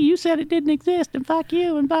 ha, see, you said it didn't exist, and fuck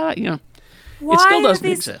you, and blah, it still doesn't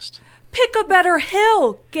exist. Pick a better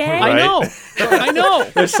hill, gang. Right? I know.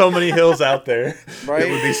 There's so many hills out there. Right?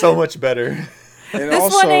 It would be so much better. And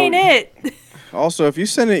This one ain't it. Also, if you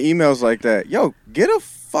send in emails like that, get a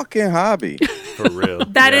fucking hobby. For real.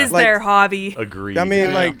 That is their hobby. Agreed. I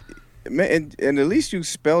mean, and at least you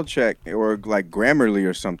spell check or Grammarly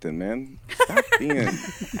or something, man. Stop being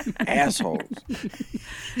assholes.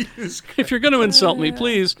 If you're going to insult me,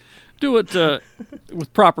 please Do it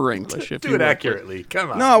with proper English. If Do you it will, accurately.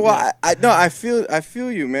 Come on. No, well, I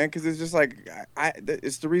feel you, man, because it's just like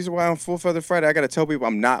it's the reason why on Full Feather Friday I gotta tell people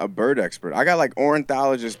I'm not a bird expert. I got like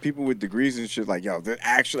ornithologists, people with degrees and shit. Like, yo, they're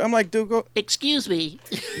actually. I'm like, dude, go. Excuse me.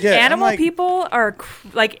 Yeah, Animal people are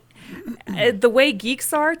like the way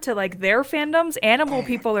geeks are to like their fandoms. Animal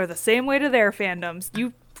people are the same way to their fandoms.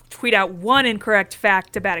 You tweet out one incorrect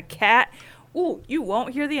fact about a cat. Ooh, you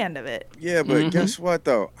won't hear the end of it. Yeah, but guess what,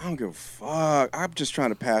 though? I don't give a fuck. I'm just trying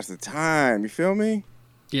to pass the time. You feel me?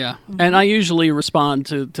 Yeah. And I usually respond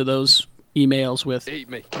to those emails with, Eat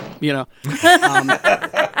me. you know,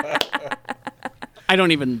 I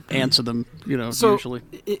don't even answer them, usually.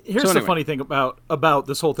 Here's So the anyway. funny thing about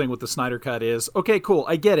this whole thing with the Snyder Cut is, okay, cool,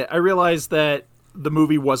 I get it. I realize that the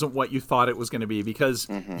movie wasn't what you thought it was going to be because,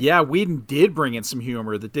 yeah, Whedon did bring in some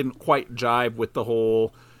humor that didn't quite jive with the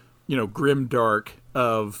whole, grimdark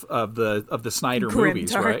of the Snyder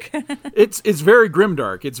movies, right? It's very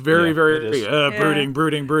grimdark. It's very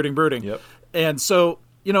brooding. Yep. And so,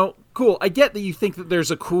 cool. I get that you think that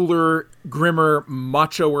there's a cooler, grimmer,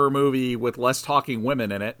 machoer movie with less talking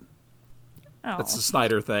women in it. Oh. That's the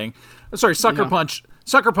Snyder thing. I'm sorry, Sucker Punch.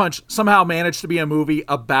 Sucker Punch somehow managed to be a movie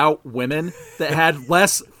about women that had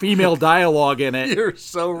less female dialogue in it. You're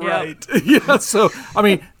so right. Yeah, so, I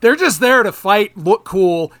mean, they're just there to fight, look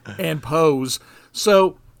cool, and pose.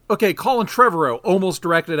 So, okay, Colin Trevorrow almost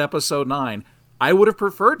directed episode 9. I would have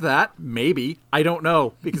preferred that, maybe. I don't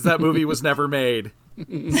know, because that movie was never made.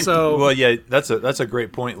 So, Well, yeah, that's a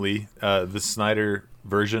great point, Lee. The Snyder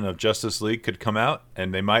version of Justice League could come out,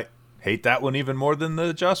 and they might hate that one even more than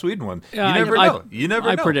the Joss Whedon one. You never know. You never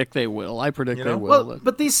know. I predict they will. They will. well,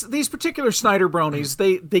 but these particular Snyder bronies,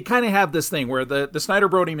 they kind of have this thing where the Snyder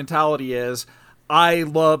brony mentality is, I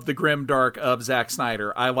love the grim dark of Zack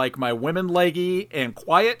Snyder. I like my women leggy and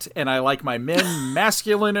quiet, and I like my men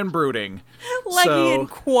masculine and brooding. Leggy and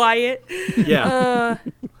quiet. Yeah.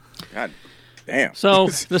 God damn. So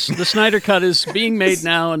the Snyder Cut is being made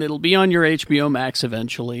now, and it'll be on your HBO Max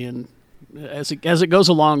eventually. And as it goes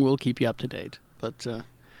along, we'll keep you up to date. But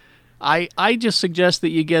I just suggest that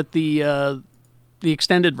you get the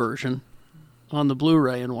extended version on the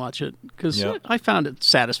Blu-ray and watch it because I found it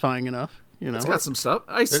satisfying enough. It's got some stuff.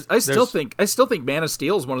 I still think Man of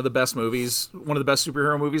Steel is one of the best movies, one of the best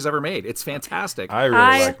superhero movies ever made. It's fantastic. I really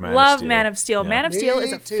like Man of love Steel. Man of Steel. Yeah. Man of Steel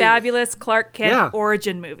is a fabulous Clark Kent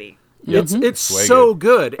origin movie. It's so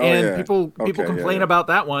good, Oh, and yeah. people Okay, complain yeah. about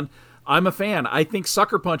that one. I'm a fan. I think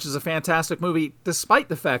Sucker Punch is a fantastic movie, despite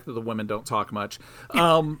the fact that the women don't talk much.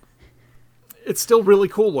 It's still really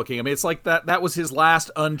cool looking. I mean, it's like that was his last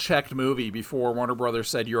unchecked movie before Warner Brothers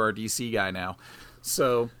said you're our DC guy now.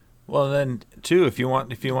 So. Well, then, too, if you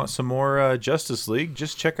want some more Justice League,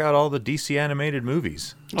 just check out all the DC animated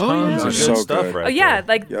movies. Tons of good So stuff good. right Oh yeah, there.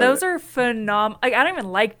 like those are phenomenal. Like I don't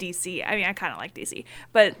even like DC. I mean, I kind of like DC,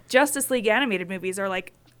 but Justice League animated movies are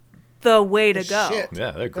like the way to go. Shit.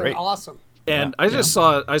 Yeah, they're great. Awesome. And I just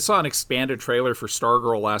saw an expanded trailer for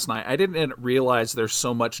Stargirl last night. I didn't realize there's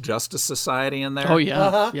so much Justice Society in there. Oh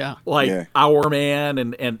yeah, yeah. Like Our Man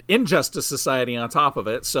and Injustice Society on top of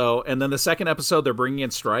it. So, and then the second episode they're bringing in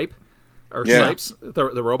Stripe or Stripes,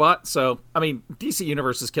 the robot. So, I mean, DC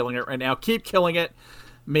Universe is killing it right now. Keep killing it.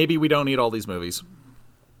 Maybe we don't need all these movies.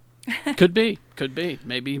 Could be.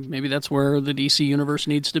 Maybe that's where the DC universe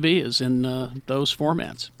needs to be, is in those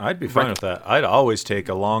formats. I'd be fine with that. I'd always take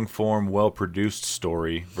a long-form, well-produced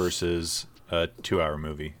story versus a 2-hour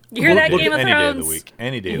movie. You hear that, Game of Any day of the Thrones? week.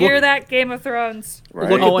 Any day You of the hear week. that, Game of Thrones?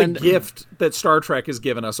 Right. Look at and- the gift that Star Trek has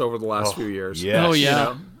given us over the last few years. yes. Oh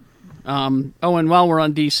yeah. And while we're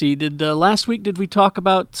on DC, last week did we talk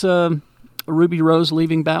about Ruby Rose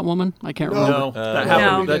leaving Batwoman? I can't remember. No, that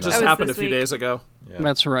happened. No, that just that was happened a this few week. days ago.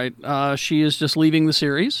 That's right. She is just leaving the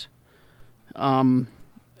series.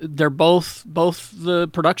 They're both the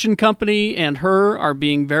production company and her are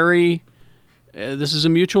being very. This is a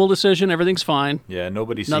mutual decision. Everything's fine. Yeah,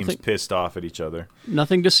 nobody Nothing- seems pissed off at each other.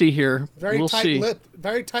 Nothing to see here. Very we'll see. tight-lipped.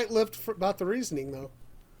 Very tight-lipped about the reasoning, though.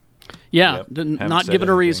 Yeah, Yep. not Haven't said given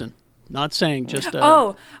a anything. reason. Not saying just.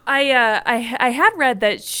 I had read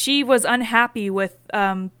that she was unhappy with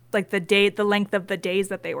like the length of the days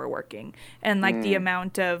that they were working and like the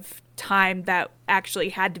amount of time that actually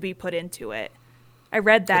had to be put into it. I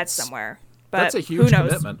read that somewhere. But That's a who huge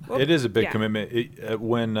knows? commitment. It is a big Yeah. commitment.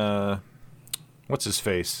 When what's his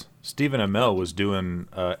face? Stephen Amell was doing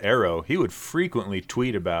Arrow. He would frequently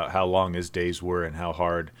tweet about how long his days were and how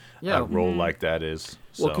hard a role like that is.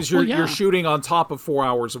 Well, So, because Well, yeah. you're shooting on top of 4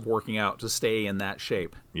 hours of working out to stay in that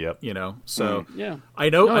shape. yep. You know, so Yeah. I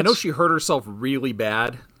know No, I know it's- she hurt herself really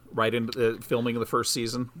bad right into the filming of the first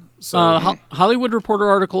season. So Hollywood Reporter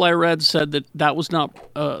article I read said that was not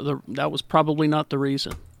that was probably not the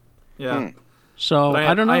reason. Yeah. So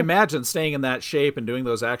I don't know. I imagine staying in that shape and doing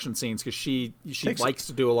those action scenes because she likes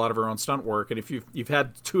to do a lot of her own stunt work, and if you've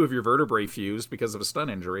had 2 of your vertebrae fused because of a stunt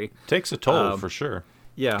injury, takes a toll for sure.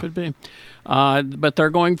 Yeah, could be. But they're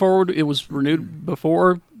going forward. It was renewed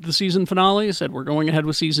before the season finale. They said we're going ahead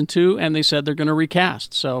with season 2, and they said they're going to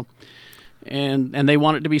recast. So, and they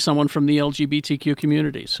want it to be someone from the LGBTQ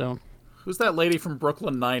community. So, who's that lady from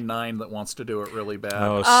Brooklyn Nine-Nine that wants to do it really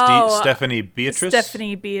bad? Stephanie Beatrice.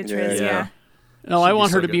 Stephanie Beatrice, yeah. No, I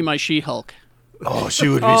want her to be my She-Hulk. Oh, she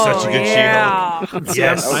would be such a good She-Hulk.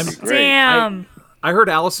 Yes. Damn. I heard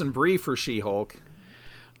Allison Brie for She-Hulk.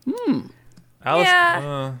 Alice,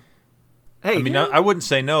 Yeah. Hey, I mean, I wouldn't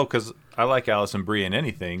say no because I like Allison Brie in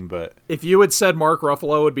anything, but if you had said Mark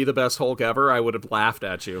Ruffalo would be the best Hulk ever, I would have laughed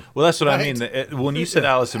at you. Well, that's what I mean. When you said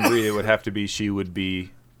Allison Brie, it would have to be she would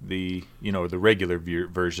be the the regular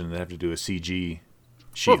version. They have to do a CG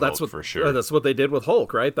She-Hulk for sure. That's what they did with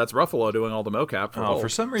Hulk, right? That's Ruffalo doing all the mocap for Hulk. For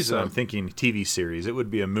some reason, I'm thinking TV series. It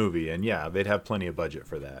would be a movie, and they'd have plenty of budget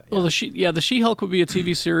for that. Yeah. Well, the She-Hulk would be a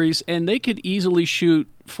TV series, and they could easily shoot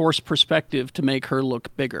forced perspective to make her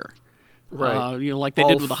look bigger, right? Like they all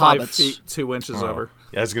did with the 5 Hobbits. feet 2 inches over.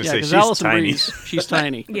 Yeah, I was gonna say she's Allison tiny. She's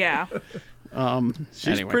tiny. Yeah.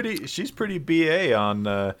 She's pretty BA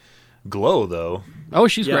on Glow though. Oh,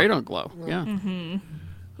 she's great on Glow. Yeah.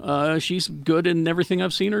 Mm-hmm. She's good in everything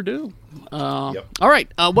I've seen her do. All right.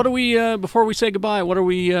 What do we, before we say goodbye, what are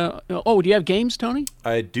we, do you have games, Tony?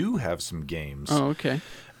 I do have some games. Oh, okay.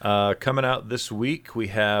 Coming out this week, we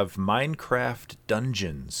have Minecraft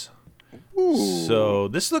Dungeons. Ooh. So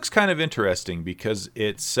this looks kind of interesting because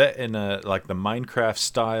it's set in the Minecraft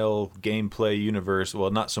style gameplay universe. Well,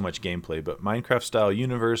 not so much gameplay, but Minecraft style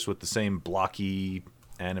universe with the same blocky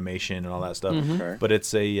animation and all that stuff. Mm-hmm. Okay. But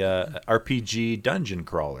it's a RPG dungeon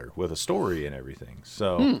crawler with a story and everything.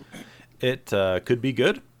 So it could be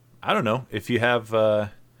good. I don't know. If you have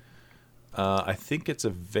I think it's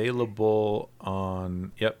available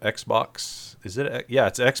on Xbox. Is it? Yeah,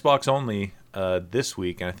 it's Xbox only this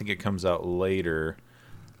week, and I think it comes out later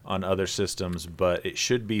on other systems, but it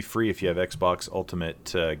should be free if you have Xbox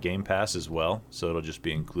Ultimate Game Pass as well, so it'll just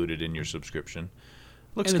be included in your subscription.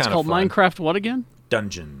 Looks and it's kind called of fun. Minecraft what again?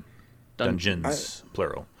 Dungeons,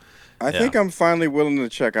 plural. I think I'm finally willing to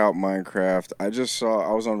check out Minecraft. I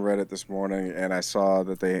was on Reddit this morning and I saw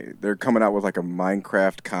that they're coming out with like a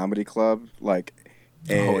Minecraft comedy club,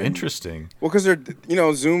 interesting. Well, because they're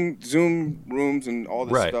Zoom rooms and all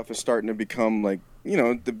this stuff is starting to become like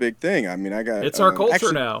the big thing. I mean, it's our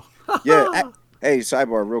culture now. Hey,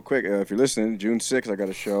 sidebar, real quick, if you're listening, June 6th, I got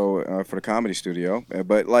a show for the Comedy Studio,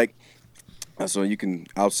 so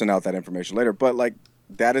I'll send out that information later. But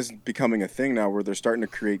that is becoming a thing now where they're starting to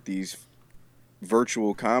create these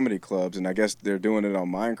virtual comedy clubs, and I guess they're doing it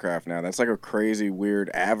on Minecraft now. That's like a crazy, weird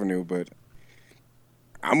avenue, but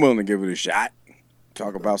I'm willing to give it a shot.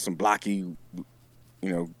 Talk about some blocky,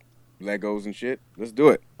 Legos and shit. Let's do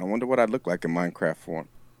it. I wonder what I'd look like in Minecraft form.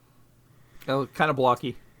 Oh, kind of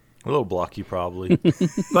blocky. A little blocky, probably.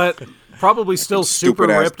 But probably still super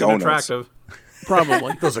ripped donuts. And attractive.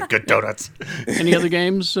 Probably. Those are good donuts. Any other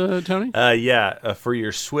games, Tony? For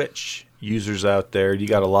your Switch users out there, you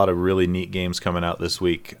got a lot of really neat games coming out this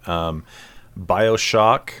week.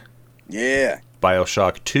 BioShock. Yeah.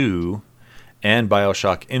 BioShock 2 and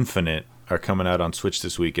BioShock Infinite are coming out on Switch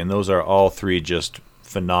this week, and those are all 3 just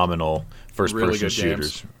phenomenal first-person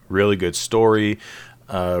shooters. Games. Really good story,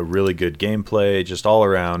 really good gameplay, just all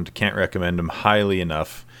around. Can't recommend them highly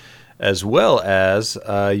enough. As well as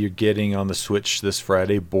you're getting on the Switch this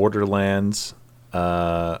Friday, Borderlands,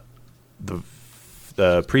 the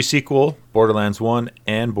pre-sequel, Borderlands 1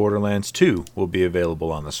 and Borderlands 2 will be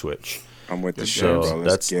available on the Switch. I'm with the show, bro.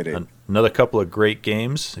 Let's get it. Another couple of great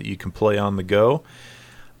games that you can play on the go.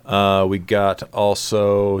 We got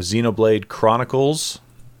also Xenoblade Chronicles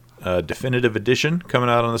Definitive Edition coming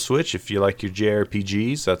out on the Switch. If you like your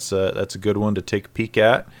JRPGs, that's a good one to take a peek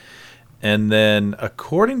at. And then,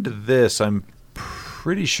 according to this, I'm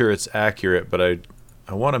pretty sure it's accurate, but I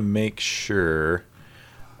want to make sure.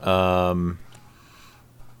 Okay,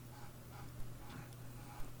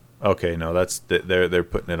 no, that's they're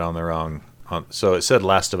putting it on the wrong. So it said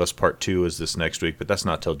Last of Us Part 2 is this next week, but that's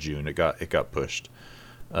not till June. It got pushed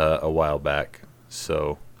a while back.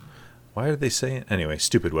 So why are they saying anyway?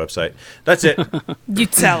 Stupid website. That's it. You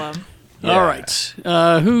tell them. Yeah. All right.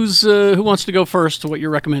 Who wants to go first to what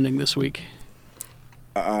you're recommending this week?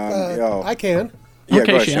 I can. Yeah,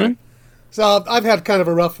 okay, Shannon. So I've had kind of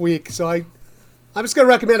a rough week, so I I'm just going to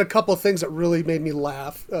recommend a couple of things that really made me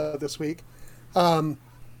laugh this week. One,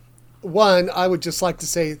 I would just like to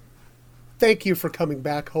say thank you for coming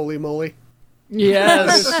back, Holy Moly.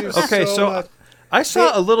 Yes. Okay, so I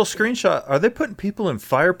saw a little screenshot. Are they putting people in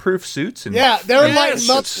fireproof suits? And yeah, they're like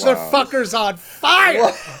motherfuckers on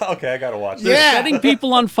fire. Okay, I gotta watch They're this. setting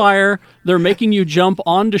people on fire. They're making you jump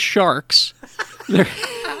onto sharks.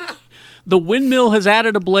 The windmill has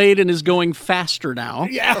added a blade and is going faster now.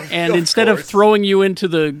 Yeah. And instead of throwing you into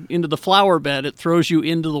the flower bed, it throws you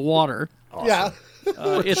into the water. Awesome. Yeah.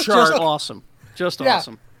 It's just awesome. Just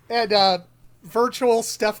awesome. And virtual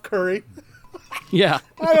Steph Curry. Yeah.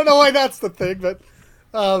 I don't know why that's the thing, but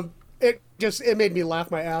it made me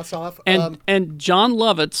laugh my ass off. And John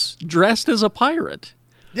Lovitz dressed as a pirate.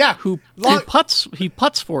 Yeah. Who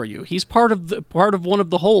puts for you. He's part of one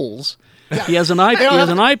of the holes. Yeah. He has an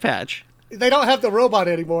eye patch. They don't have the robot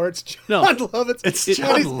anymore. It's John Lovitz. It's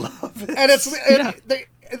John Lovitz.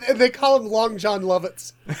 And they call him Long John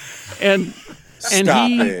Lovitz. And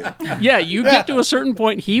you get to a certain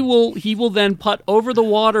point, he will then putt over the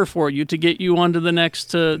water for you to get you onto the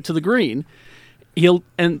next to the green. He'll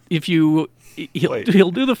do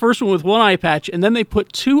the first one with one eye patch, and then they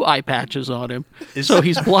put two eye patches on him, so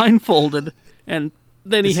he's blindfolded, and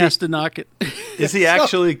then he has to knock it. Is he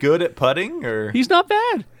actually good at putting, or he's not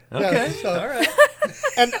bad? Okay, yeah, all right.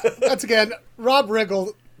 And once again, Rob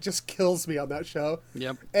Riggle just kills me on that show.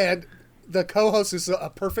 Yep. And the co-host is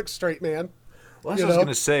a perfect straight man. Well, that's what I was going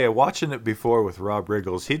to say. Watching it before with Rob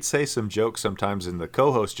Riggles, he'd say some jokes sometimes, and the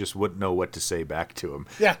co-host just wouldn't know what to say back to him.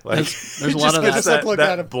 Yeah, like, there's a lot of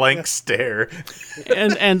that blank stare.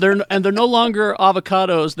 And they're no longer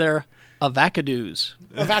avocados; they're avocadoos.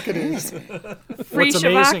 Avocadoos. Free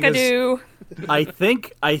shavacadoo. I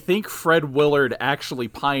think Fred Willard actually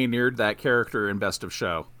pioneered that character in Best of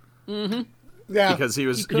Show. Mm-hmm. Yeah, because he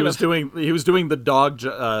was doing the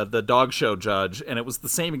dog show judge, and it was the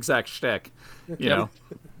same exact shtick, you know.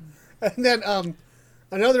 And then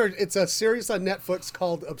it's a series on Netflix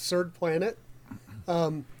called Absurd Planet.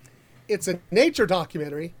 It's a nature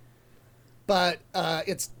documentary, but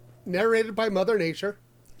it's narrated by Mother Nature,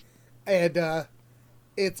 and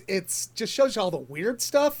it's just shows you all the weird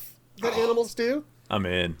stuff that animals do. I'm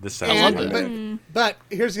in. This sounds good. But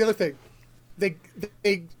here's the other thing, they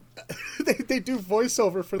do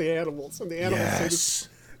voiceover for the animals, and the animals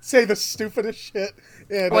say the stupidest shit.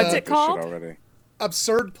 And, what's it called?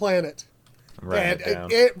 Absurd Planet. Write it down.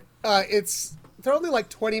 They're only like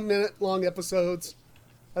 20-minute long episodes.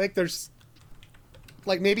 I think there's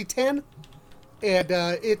like maybe 10, and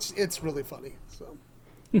it's really funny. So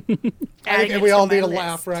I think we all need a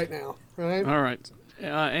laugh right now, right? All right.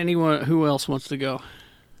 Anyone who else wants to go?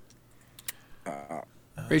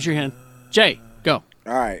 Raise your hand. Jay, go.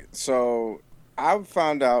 All right, so I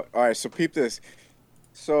found out. All right, so peep this.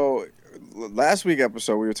 So last week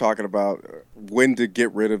episode, we were talking about when to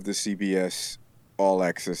get rid of the CBS All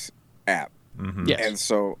Access app. Mm-hmm. Yes. And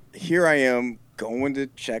so here I am going to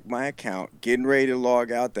check my account, getting ready to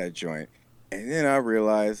log out that joint, and then I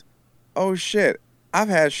realized, oh shit, I've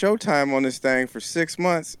had Showtime on this thing for 6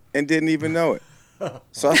 months and didn't even know it.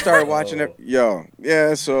 So I started watching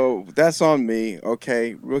it. So that's on me.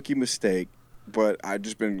 Okay, rookie mistake. But I've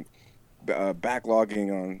just been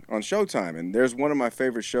backlogging on Showtime. And there's one of my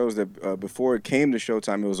favorite shows that before it came to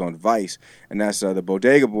Showtime, it was on Vice. And that's the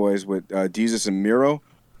Bodega Boys with Jesus and Miro.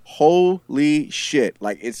 Holy shit.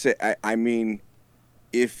 Like, I mean,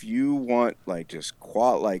 if you want, like, just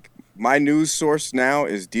my news source now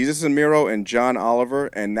is Jesus and Miro and John Oliver,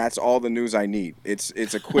 and that's all the news I need. It's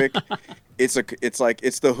a quick... It's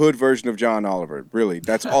the hood version of John Oliver, really.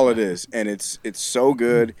 That's all it is, and it's so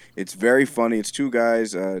good. It's very funny. It's two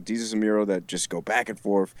guys, Jesus and Miro, that just go back and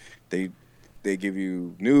forth. They give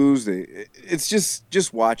you news. It's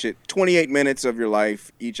just watch it. 28 minutes of your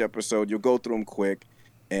life each episode. You'll go through them quick,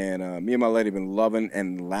 and me and my lady have been loving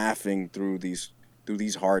and laughing through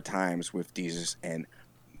these hard times with Jesus and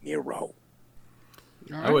Miro.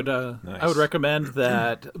 Right. I would recommend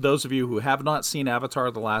that those of you who have not seen Avatar: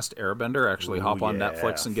 The Last Airbender actually hop on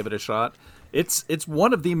Netflix and give it a shot. It's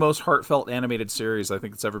one of the most heartfelt animated series I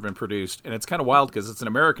think that's ever been produced, and it's kind of wild because it's an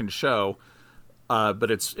American show, but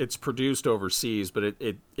it's produced overseas. But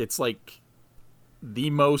it's like the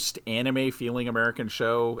most anime feeling American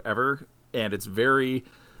show ever, and it's very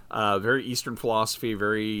Eastern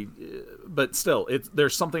philosophy, but still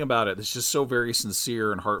there's something about it that's just so very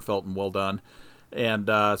sincere and heartfelt and well done. And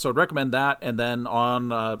so I'd recommend that. And then on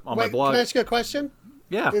my blog... Can I ask you a question?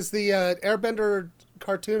 Yeah. Is the Airbender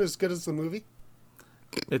cartoon as good as the movie?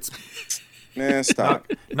 It's Man, stop.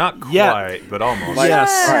 Not quite, Yeah. but almost. Like, Yes.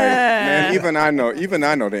 all right, man. Even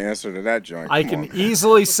I know the answer to that joint. I Come can on.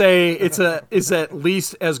 easily say it's at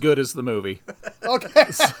least as good as the movie. Okay.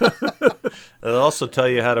 It'll also tell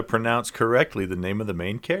you how to pronounce correctly the name of the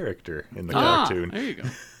main character in the cartoon. There you go.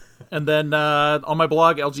 And then on my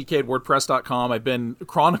blog, lgk@wordpress.com, I've been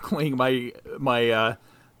chronicling my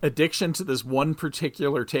addiction to this one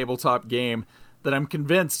particular tabletop game that I'm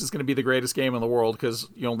convinced is going to be the greatest game in the world because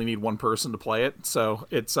you only need one person to play it. So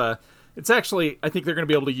it's actually, I think they're going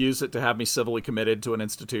to be able to use it to have me civilly committed to an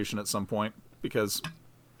institution at some point because,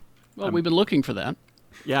 Well, we've been looking for that.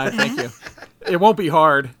 yeah, thank you. It won't be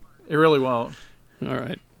hard. It really won't. All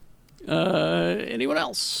right. Anyone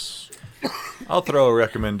else? I'll throw a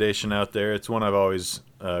recommendation out there. It's one I've always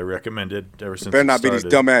recommended ever since Better it not be these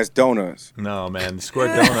started. dumbass donuts. No, man. The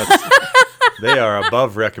Square Donuts, they are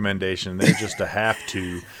above recommendation. They're just a have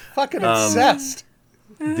to. Fucking obsessed.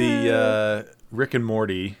 The Rick and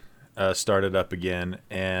Morty started up again,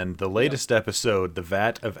 and the latest episode, the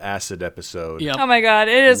Vat of Acid episode. Yep. Oh my god,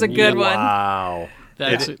 it is a good one. Wow.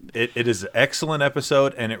 That's It is an excellent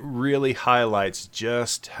episode, and it really highlights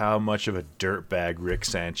just how much of a dirtbag Rick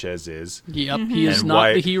Sanchez is. Yep. He is And not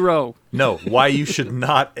why- the hero. No, why you should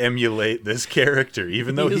not emulate this character,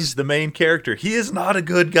 even though he's the main character. He is not a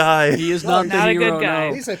good guy. He is not the not a hero. good guy.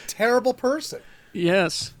 No. He's a terrible person.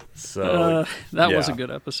 Yes. So That was a yeah. good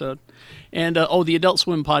episode. And the Adult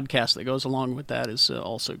Swim podcast that goes along with that is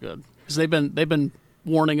also good because they've been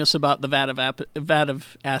warning us about the Vat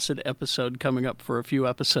of Acid episode coming up for a few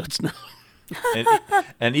episodes now.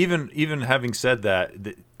 and even having said that,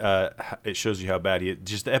 it shows you how bad he is.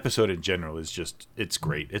 Just the episode in general is it's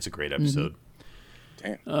great. It's a great episode.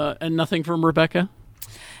 And nothing from Rebecca.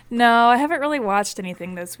 No, I haven't really watched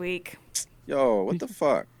anything this week. Yo, what the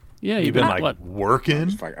fuck? Yeah, You've been like working. I'm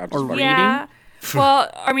just Or fucking- Yeah. Well,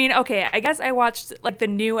 I mean, okay, I guess I watched like the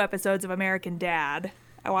new episodes of American Dad.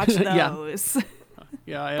 I watched Yeah. those.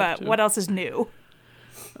 Yeah, I have But to. what else is new?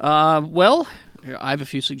 Well, here, I have a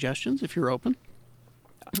few suggestions if you're open.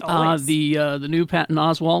 Always. The new Patton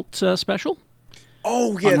Oswalt special.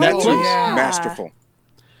 Oh yeah, On that Netflix? too. Yeah. Masterful.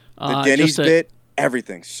 The Denny's just a- bit,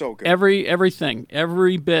 everything, so good. Everything,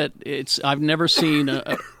 every bit. I've never seen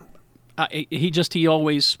he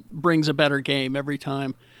always brings a better game every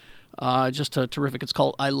time. Just terrific. It's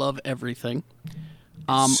called I Love Everything.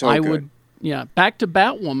 So I good. would, back to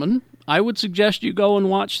Batwoman. I would suggest you go and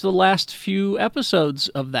watch the last few episodes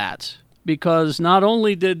of that because not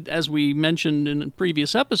only did, as we mentioned in a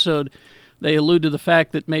previous episode, they allude to the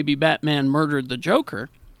fact that maybe Batman murdered the Joker.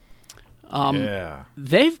 Yeah.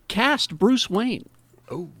 They've cast Bruce Wayne.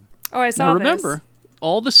 Oh, I saw Now this. remember,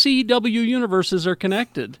 all the CW universes are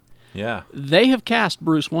connected. Yeah. They have cast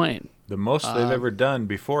Bruce Wayne. The most they've ever done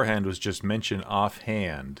beforehand was just mention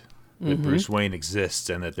offhand that Bruce Wayne exists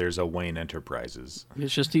and that there's a Wayne Enterprises.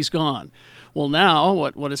 It's just he's gone. Well, now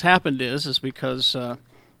what has happened is because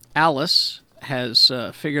Alice has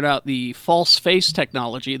figured out the false face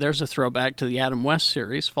technology. There's a throwback to the Adam West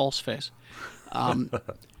series, False Face.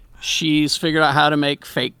 She's figured out how to make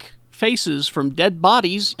fake faces from dead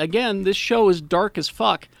bodies. Again, this show is dark as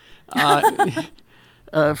fuck.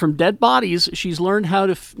 From dead bodies, she's learned how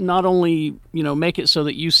to not only make it so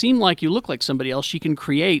that you seem like you look like somebody else. She can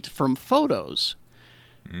create from photos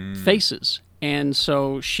faces, and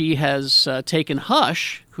so she has taken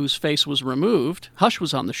Hush, whose face was removed. Hush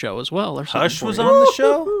was on the show as well. There's something Hush for was you. on the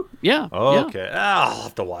show? Yeah. Oh, yeah. okay. I'll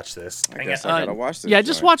have to watch this. I Dang guess it. I gotta watch this. Yeah,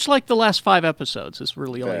 just joint. watch like the last 5 episodes. Is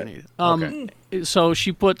really all you Bet. need. So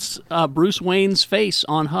she puts Bruce Wayne's face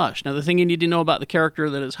on Hush. Now, the thing you need to know about the character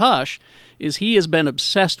that is Hush is he has been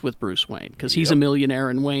obsessed with Bruce Wayne because he's a millionaire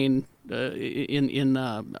in Wayne in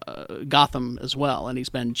Gotham as well, and he's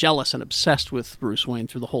been jealous and obsessed with Bruce Wayne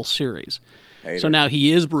through the whole series. So now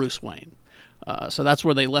he is Bruce Wayne. So that's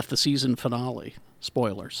where they left the season finale.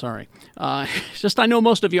 Spoiler, sorry. Just I know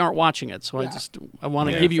most of you aren't watching it, so I want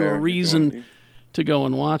to give you a fair. reason to go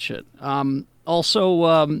and watch it. Also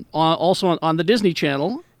on the Disney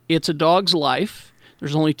Channel, It's a Dog's Life.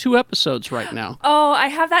 There's only 2 episodes right now. Oh, I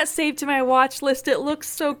have that saved to my watch list. It looks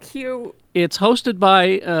so cute. It's hosted by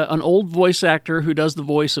an old voice actor who does the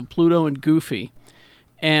voice of Pluto and Goofy.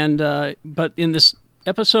 And but in this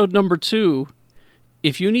episode number 2,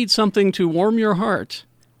 if you need something to warm your heart,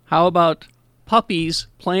 how about puppies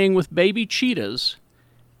playing with baby cheetahs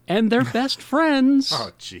and their best friends? Oh,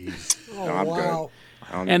 jeez. Oh, No, I'm wow.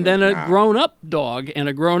 And then a grown-up dog and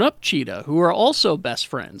a grown-up cheetah who are also best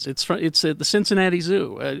friends. It's at the Cincinnati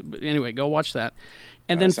Zoo. Anyway, go watch that.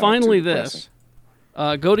 And then That sounds finally too this.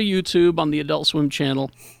 Go to YouTube on the Adult Swim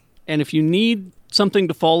channel, and if you need something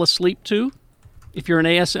to fall asleep to, if you're an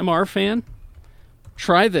ASMR fan,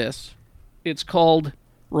 Try this. It's called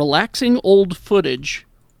Relaxing Old Footage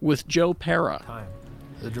with Joe Pera.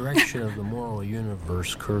 The direction of the moral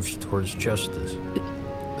universe curves towards justice.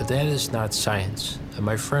 But that is not science, and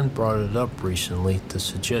my friend brought it up recently to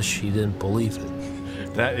suggest she didn't believe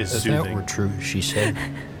it. That is If soothing. that were true, she said,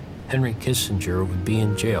 Henry Kissinger would be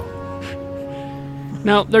in jail.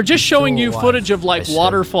 Now, they're just showing you alive, footage of, like, I said.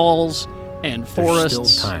 waterfalls and There's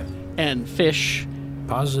forests still time. and fish.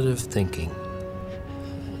 Positive thinking.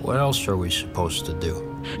 What else are we supposed to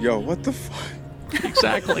do? Yo, what the fuck?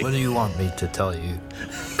 Exactly. What do you want me to tell you?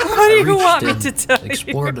 What do you want me reached to in, tell you?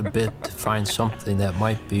 explored a bit to find something that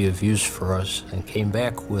might be of use for us, and came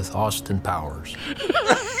back with Austin Powers.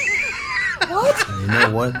 What? And you know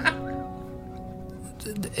what?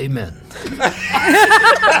 Amen.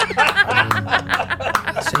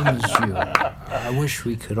 Same as you. I wish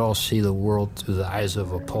we could all see the world through the eyes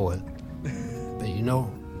of a poet. But you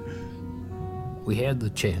know, we had the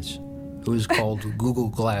chance. It was called Google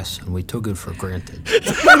Glass, and we took it for granted. That's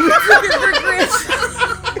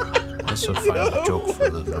a final joke for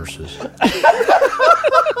the nurses.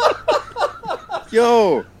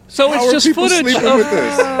 Yo. So how it's are just people footage sleeping of with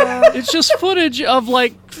this? it's just footage of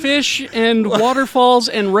like fish and waterfalls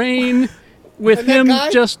and rain with And that him guy?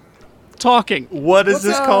 just talking. What is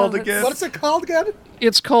this called again? What's it called again?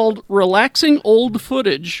 It's called Relaxing Old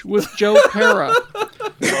Footage with Joe Pera.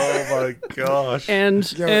 Oh my gosh. and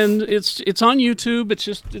it's on YouTube.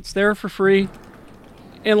 It's there for free.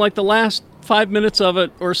 And like the last 5 minutes of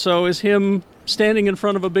it or so is him standing in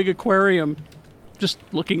front of a big aquarium just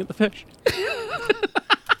looking at the fish.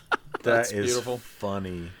 That is beautiful.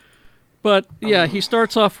 funny. But yeah, he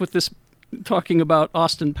starts off with this talking about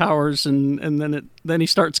Austin Powers, and then he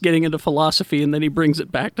starts getting into philosophy, and then he brings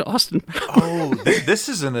it back to Austin Powers. Oh, this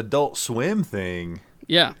is an Adult Swim thing.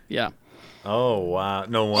 Yeah. Oh wow,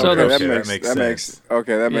 no So wonder. that's-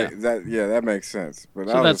 Okay, that makes sense. That makes sense. But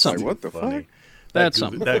So I that's was like, something what the Funny. fuck? That's That Google,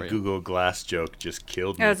 something for that you. Google Glass joke just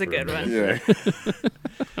killed me. That was a for good minute. one.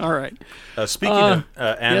 Yeah. All right. Speaking of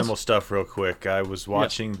animal yes. stuff, real quick, I was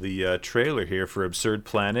watching the trailer here for Absurd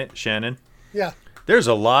Planet. Shannon, Yeah. there's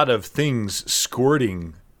a lot of things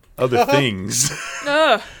squirting other things.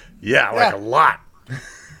 Ugh. Yeah, like Yeah. a lot.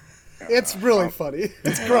 It's really funny.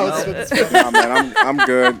 It's gross. but it's funny. Nah, man, I'm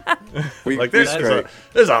good. Like we there's straight.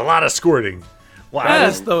 there's a lot of squirting. Wow.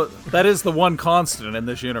 That is the one constant in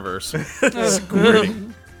this universe.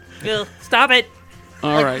 Squirting. Ugh, stop it.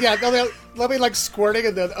 All right. Yeah, let me like squirting,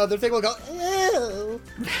 and the other thing will go. Ew.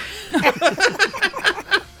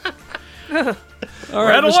 All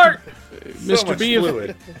right. Red alert! Mr. much B,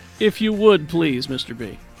 fluid. if you would, please, Mr.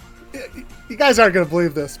 B. You guys aren't gonna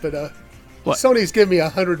believe this, but What? Sony's giving me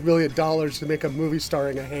 $100 million to make a movie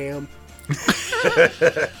starring a ham.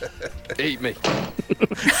 Eat me.